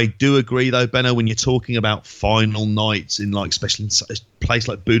was. I do agree though, Benno, when you're talking about final nights in like, especially in a place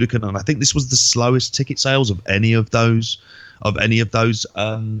like Budokan, and I think this was the slowest ticket sales of any of those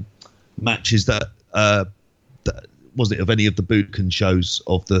matches that wasn't it of any of the Budokan shows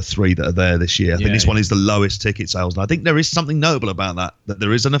of the 3 that are there this year. I think this one is the lowest ticket sales, and I think there is something notable about that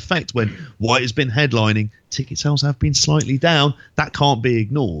there is an effect when White has been headlining. Ticket sales have been slightly down. That can't be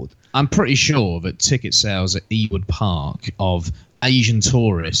ignored. I'm pretty sure that ticket sales at Ewood Park of Asian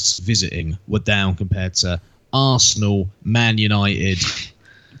tourists visiting were down compared to Arsenal, Man United,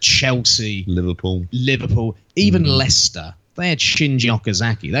 Chelsea, Liverpool, even Leicester. They had Shinji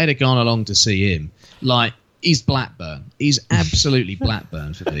Okazaki. They'd have gone along to see him. Like, he's Blackburn. He's absolutely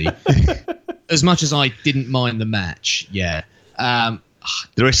Blackburn for me. As much as I didn't mind the match, yeah.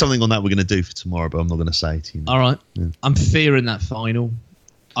 There is something on that we're going to do for tomorrow, but I'm not going to say it to you. All right. Yeah. I'm fearing that final.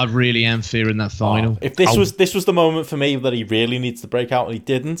 I really am fearing that final. If this was the moment for me that he really needs to break out, and he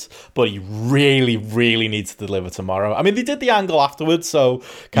didn't, but he really, really needs to deliver tomorrow. I mean, they did the angle afterwards, so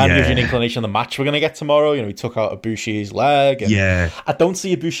kind of gives you an inclination of the match we're going to get tomorrow. He took out Ibushi's leg. And I don't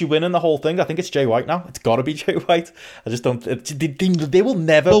see Ibushi winning the whole thing. I think it's Jay White now. It's got to be Jay White. I just don't. They will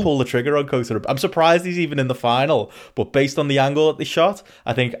never pull the trigger on Kota. I'm surprised he's even in the final, but based on the angle that they shot,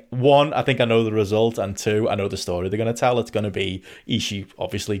 I think I know the result, and 2, I know the story they're going to tell. It's going to be Ishii,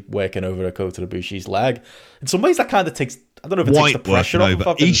 obviously, working over Kota Ibushi's leg. In some ways, that kind of takes, I don't know if it takes the pressure off.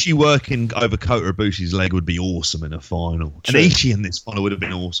 Ishii working over Kota Ibushi's leg would be awesome in a final. True. And Ishii in this final would have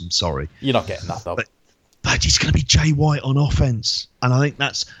been awesome. Sorry, you're not getting that though. But it's going to be Jay White on offense, and I think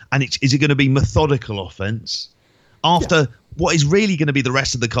is it going to be methodical offense after what is really going to be the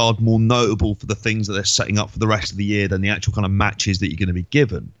rest of the card, more notable for the things that they're setting up for the rest of the year than the actual kind of matches that you're going to be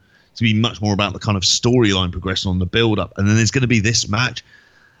given. It's going to be much more about the kind of storyline progression on the build up, and then there's going to be this match.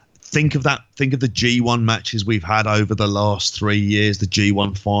 think of that. Think of the G1 matches we've had over the last 3 years. The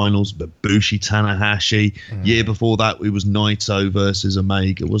G1 finals, but Bushi Tanahashi. Year before that, it was Naito versus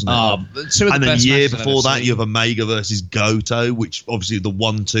Omega, wasn't it? Two of the And then best year matches I've before ever that, seen. you have Omega versus Goto, which obviously the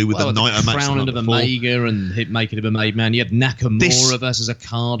 1-2 with the Naito match. Crowning the of night before. Omega and hit making him a made man. You had Nakamura versus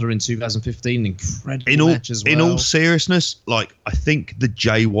Okada in 2015. Incredible match as well. In all seriousness, like, I think the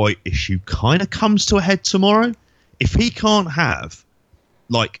Jay White issue kind of comes to a head tomorrow. If he can't have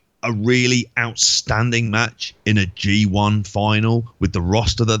like a really outstanding match in a G1 final with the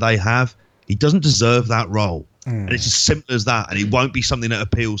roster that they have, he doesn't deserve that role. And it's as simple as that. And it won't be something that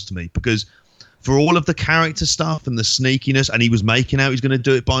appeals to me, because for all of the character stuff and the sneakiness, and he was making out he's going to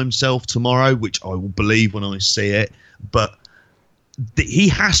do it by himself tomorrow, which I will believe when I see it, but he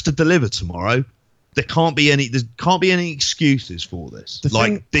has to deliver tomorrow. There can't be any excuses for this.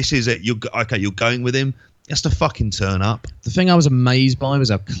 This is it. You're going with him. He has to fucking turn up. The thing I was amazed by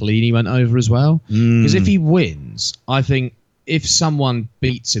was how clean he went over as well. Because if he wins, I think if someone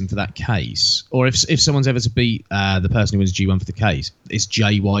beats him for that case, or if someone's ever to beat the person who wins G1 for the case, it's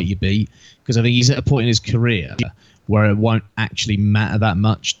Jay White you beat. Because I think he's at a point in his career where it won't actually matter that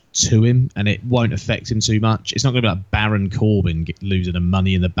much to him, and it won't affect him too much. It's not going to be like Baron Corbin losing a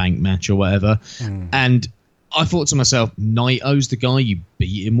Money in the Bank match or whatever. And I thought to myself, Naito's the guy you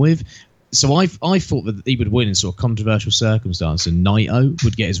beat him with. So I thought that he would win in sort of controversial circumstances, and Naito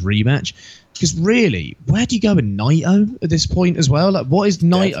would get his rematch. Because really, where do you go with Naito at this point as well? Like, what is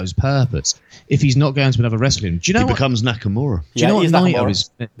Naito's purpose if he's not going to another wrestling? Do you know He becomes Nakamura. Do you know what he's Naito Nakamura. is?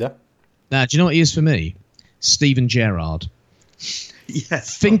 Yeah. Now, do you know what he is for me? Steven Gerrard.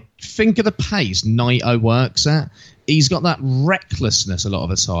 Yes. Think of the pace Naito works at. He's got that recklessness a lot of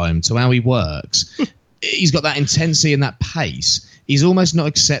the time to how he works. He's got that intensity and that pace. He's almost not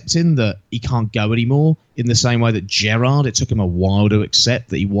accepting that he can't go anymore, in the same way that Gerrard, it took him a while to accept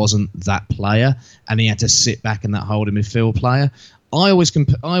that he wasn't that player and he had to sit back in that holding midfield player. I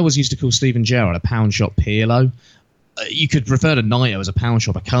always used to call Steven Gerrard a pound shot Pirlo. You could refer to Naito as a pound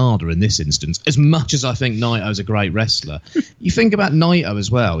shop Okada in this instance, as much as I think Naito's a great wrestler. You think about Naito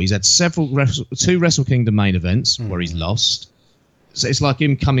as well. He's had two Wrestle Kingdom main events where he's lost. So it's like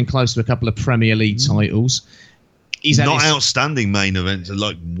him coming close to a couple of Premier League titles. He's had Not outstanding main events,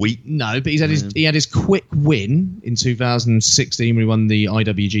 like weak. No, but he had his quick win in 2016 when he won the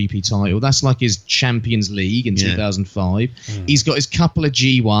IWGP title. That's like his Champions League in 2005. He's got his couple of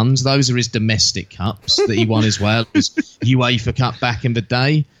G1s. Those are his domestic cups that he won as well. His UEFA Cup back in the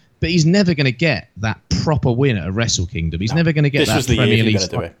day. But he's never going to get that proper win at a Wrestle Kingdom. He's never going to get that Premier League.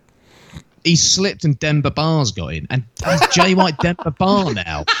 Do it. He slipped and Denver Bar's got in. And he's Jay White Denver Bar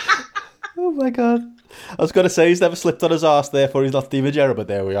now. Oh my god. I was going to say he's never slipped on his arse, therefore he's not Steven Gerrard, but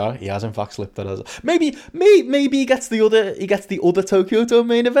there we are. He has in fact slipped on his arse. Maybe he gets the other Tokyo Dome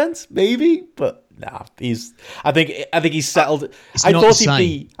main event, maybe, but nah. I think he's settled. I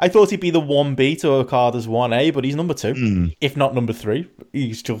thought he'd be the 1B to Okada's 1A, but he's number 2, if not number 3.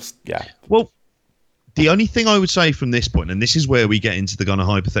 He's just Well, the only thing I would say from this point, and this is where we get into the kind of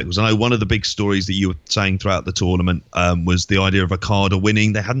hypotheticals. I know one of the big stories that you were saying throughout the tournament was the idea of Okada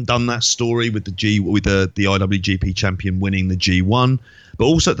winning. They hadn't done that story with the IWGP champion winning the G1, but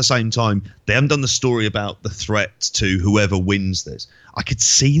also at the same time they haven't done the story about the threat to whoever wins this. I could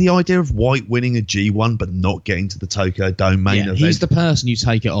see the idea of White winning a G1 but not getting to the Tokyo Dome main event. He's the person you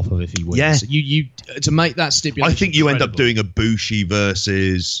take it off of if he wins. Yeah. You to make that stipulation. I think you end up credible. doing a Bushi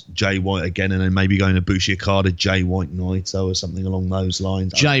versus Jay White again, and then maybe going to Bushi Okada, Jay White Naito or something along those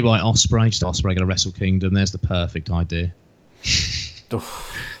lines. Jay White Ospreay, just Ospreay going to Wrestle Kingdom. There's the perfect idea.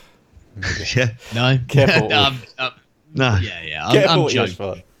 Yeah. No, Careful. No. Yeah. I'm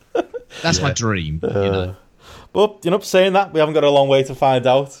joking. That's my dream. You know. But, saying that, we haven't got a long way to find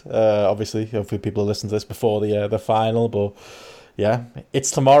out. Obviously, hopefully people listen to this before the final. But, yeah,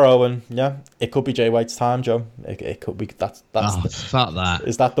 it's tomorrow. And, yeah, it could be Jay White's time, Joe. It could be. That's fuck that.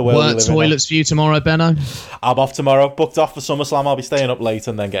 Is that the world we live in? Work toilets for you tomorrow, Benno? I'm off tomorrow. Booked off for SummerSlam. I'll be staying up late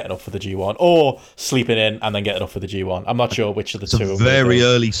and then getting up for the G1. Or sleeping in and then getting up for the G1. I'm not sure which of the It's two. a very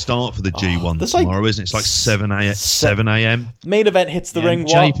early start for the G1 tomorrow, isn't it? It's like 7 a.m. Main event hits the ring.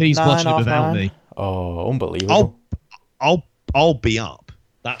 JP's 9, watching it without 9? me. Oh, unbelievable. I'll be up.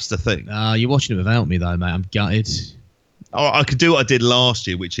 That's the thing. You're watching it without me, though, mate. I'm gutted. I could do what I did last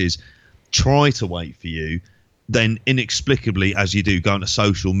year, which is try to wait for you, then inexplicably, as you do, go onto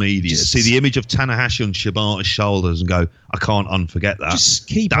social media, Just- see the image of Tanahashi on Shibata's shoulders and go, I can't unforget that. Just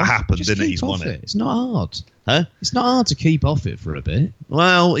keep that off, happened, just didn't it? keep He's off won it. It's not hard. Huh? It's not hard to keep off it for a bit.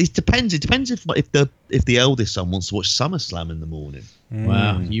 Well, it depends. It depends if the eldest son wants to watch SummerSlam in the morning.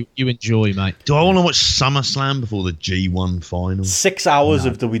 Wow, you enjoy, mate. Do I want to watch SummerSlam before the G1 final? 6 hours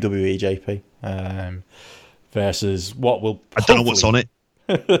of WWE, JP, versus what will. I don't know what's on it.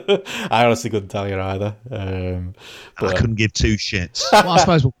 I honestly couldn't tell you either. I couldn't give two shits. Well, I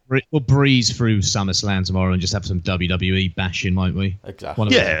suppose we'll breeze through SummerSlam tomorrow and just have some WWE bashing, won't we? Exactly.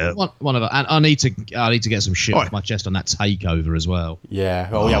 One of and I need to get some shit Right. off my chest on that takeover as well. Yeah.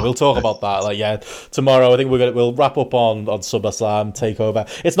 Oh, yeah. We'll talk about that. Like, yeah, tomorrow. I think we'll wrap up on SummerSlam Takeover.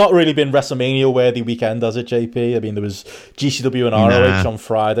 It's not really been WrestleMania worthy weekend, has it, JP? I mean, there was GCW and ROH on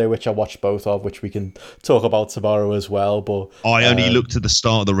Friday, which I watched both of, which we can talk about tomorrow as well. But I only looked at the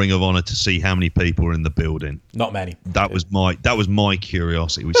start of the Ring of Honor to see how many people were in the building. not many. That was my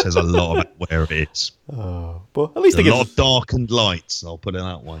curiosity, which says a lot about where it is. But at least A it lot gives. of darkened lights. I'll put it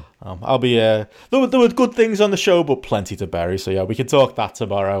that way. I'll be. There were good things on the show, but plenty to bury. So yeah, we can talk that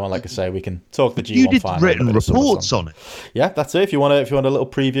tomorrow. And like I say, we can talk the G1 You did final. written and a bit of reports SummerSlam. on it. Yeah, that's it. If you want a little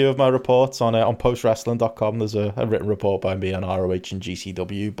preview of my reports on postwrestling.com, there's a written report by me on ROH and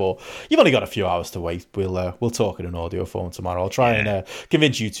GCW. But you've only got a few hours to wait. We'll talk in an audio form tomorrow. I'll try and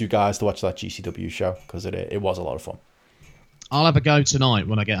convince you two guys to watch that GCW show because it was a lot of fun. I'll have a go tonight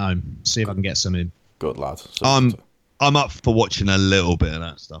when I get home. See if I can get some in. Good lad. So, I'm up for watching a little bit of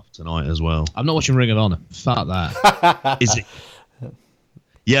that stuff tonight as well. I'm not watching Ring of Honor. Fuck that. Is it?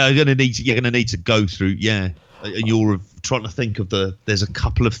 Yeah, you're gonna need to go through. Yeah, and you're trying to think of There's a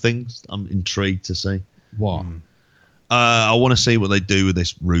couple of things I'm intrigued to see. What? I want to see what they do with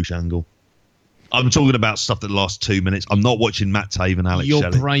this Roosh angle. I'm talking about stuff that lasts 2 minutes. I'm not watching Matt Taven, Alex You're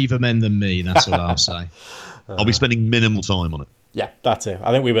Shelley. braver men than me. That's what I'll say. I'll be spending minimal time on it. yeah, that's it.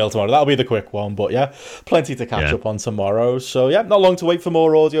 I think we will tomorrow. That'll be the quick one. But yeah, plenty to catch up on tomorrow. So yeah, not long to wait for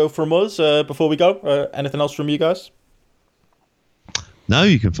more audio from us. Before we go, anything else from you guys? No,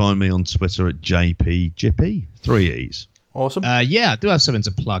 you can find me on Twitter at JPGP, 3 E's. Awesome. Yeah, I do have something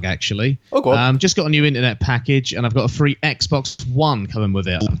to plug, actually. Oh, go on. Just got a new internet package, and I've got a free Xbox One coming with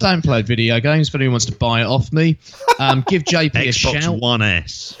it. I don't play video games. If anyone wants to buy it off me, give JP a Xbox shout. One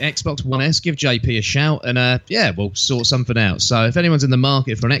S. Xbox One S, give JP a shout, and yeah, we'll sort something out. So if anyone's in the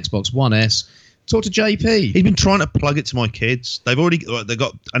market for an Xbox One S, talk to JP. He's been trying to plug it to my kids. They've got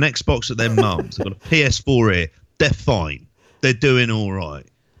an Xbox at their mum's. They've got a PS4 here. They're fine. They're doing all right.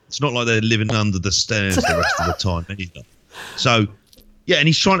 It's not like they're living under the stairs the rest of the time either. So, yeah, and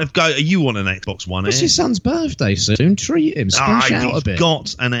he's trying to go, you want an Xbox One It's S? his son's birthday soon. Treat him. Splash out a He's bit.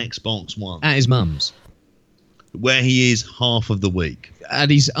 got an Xbox One. At his mum's. Where he is half of the week. And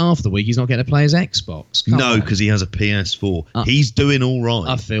he's half the week he's not getting to play his Xbox. Come No, on. because he has a PS4. He's doing all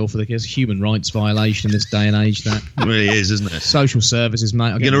right. I feel for the kids. Human rights violation in this day and age. That It really is, isn't it? social services,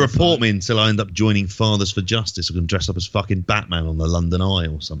 mate. You're going to report me until I end up joining Fathers for Justice. I'm going to dress up as fucking Batman on the London Eye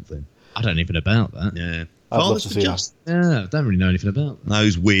or something. I don't know anything about that. Yeah. I'd love Fathers to for see that. Justice. Yeah, I don't really know anything about that.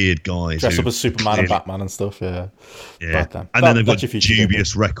 Those weird guys. Dress who up as Superman clearly- and Batman and stuff. Yeah. Yeah. Bad then. And then they've got That's your future,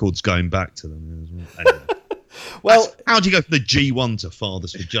 dubious records going back to them as well. Anyway. Well, How do you go from the G1 to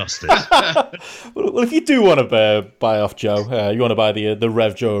Fathers for Justice? well, if you do want to buy off Joe, you want to buy the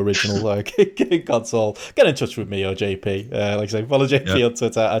Rev Joe original console, get in touch with me or JP. Like I say, follow JP on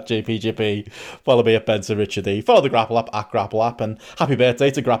Twitter at JPGP. Follow me at Benson Richard E. Follow the Grapple app at Grapple app. And happy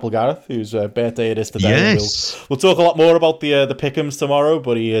birthday to Grapple Gareth, whose birthday it is today. Yes. We'll talk a lot more about the pick'ems tomorrow,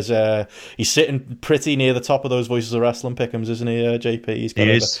 but he's sitting pretty near the top of those Voices of Wrestling pick'ems, isn't he,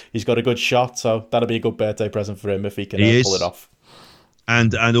 JP? He's got a good shot, so that'll be a good birthday present for him if he can pull it off.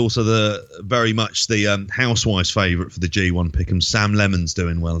 And also very much the Housewives favourite for the G1 pick'em, Sam Lemon's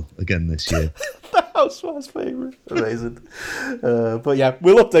doing well again this year. Housewives favourite. Amazing. But yeah,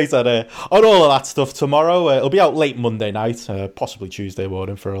 we'll update on all of that stuff tomorrow. It'll be out late Monday night, possibly Tuesday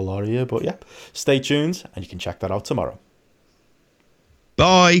morning for a lot of you. But yeah, stay tuned and you can check that out tomorrow.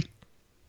 Bye.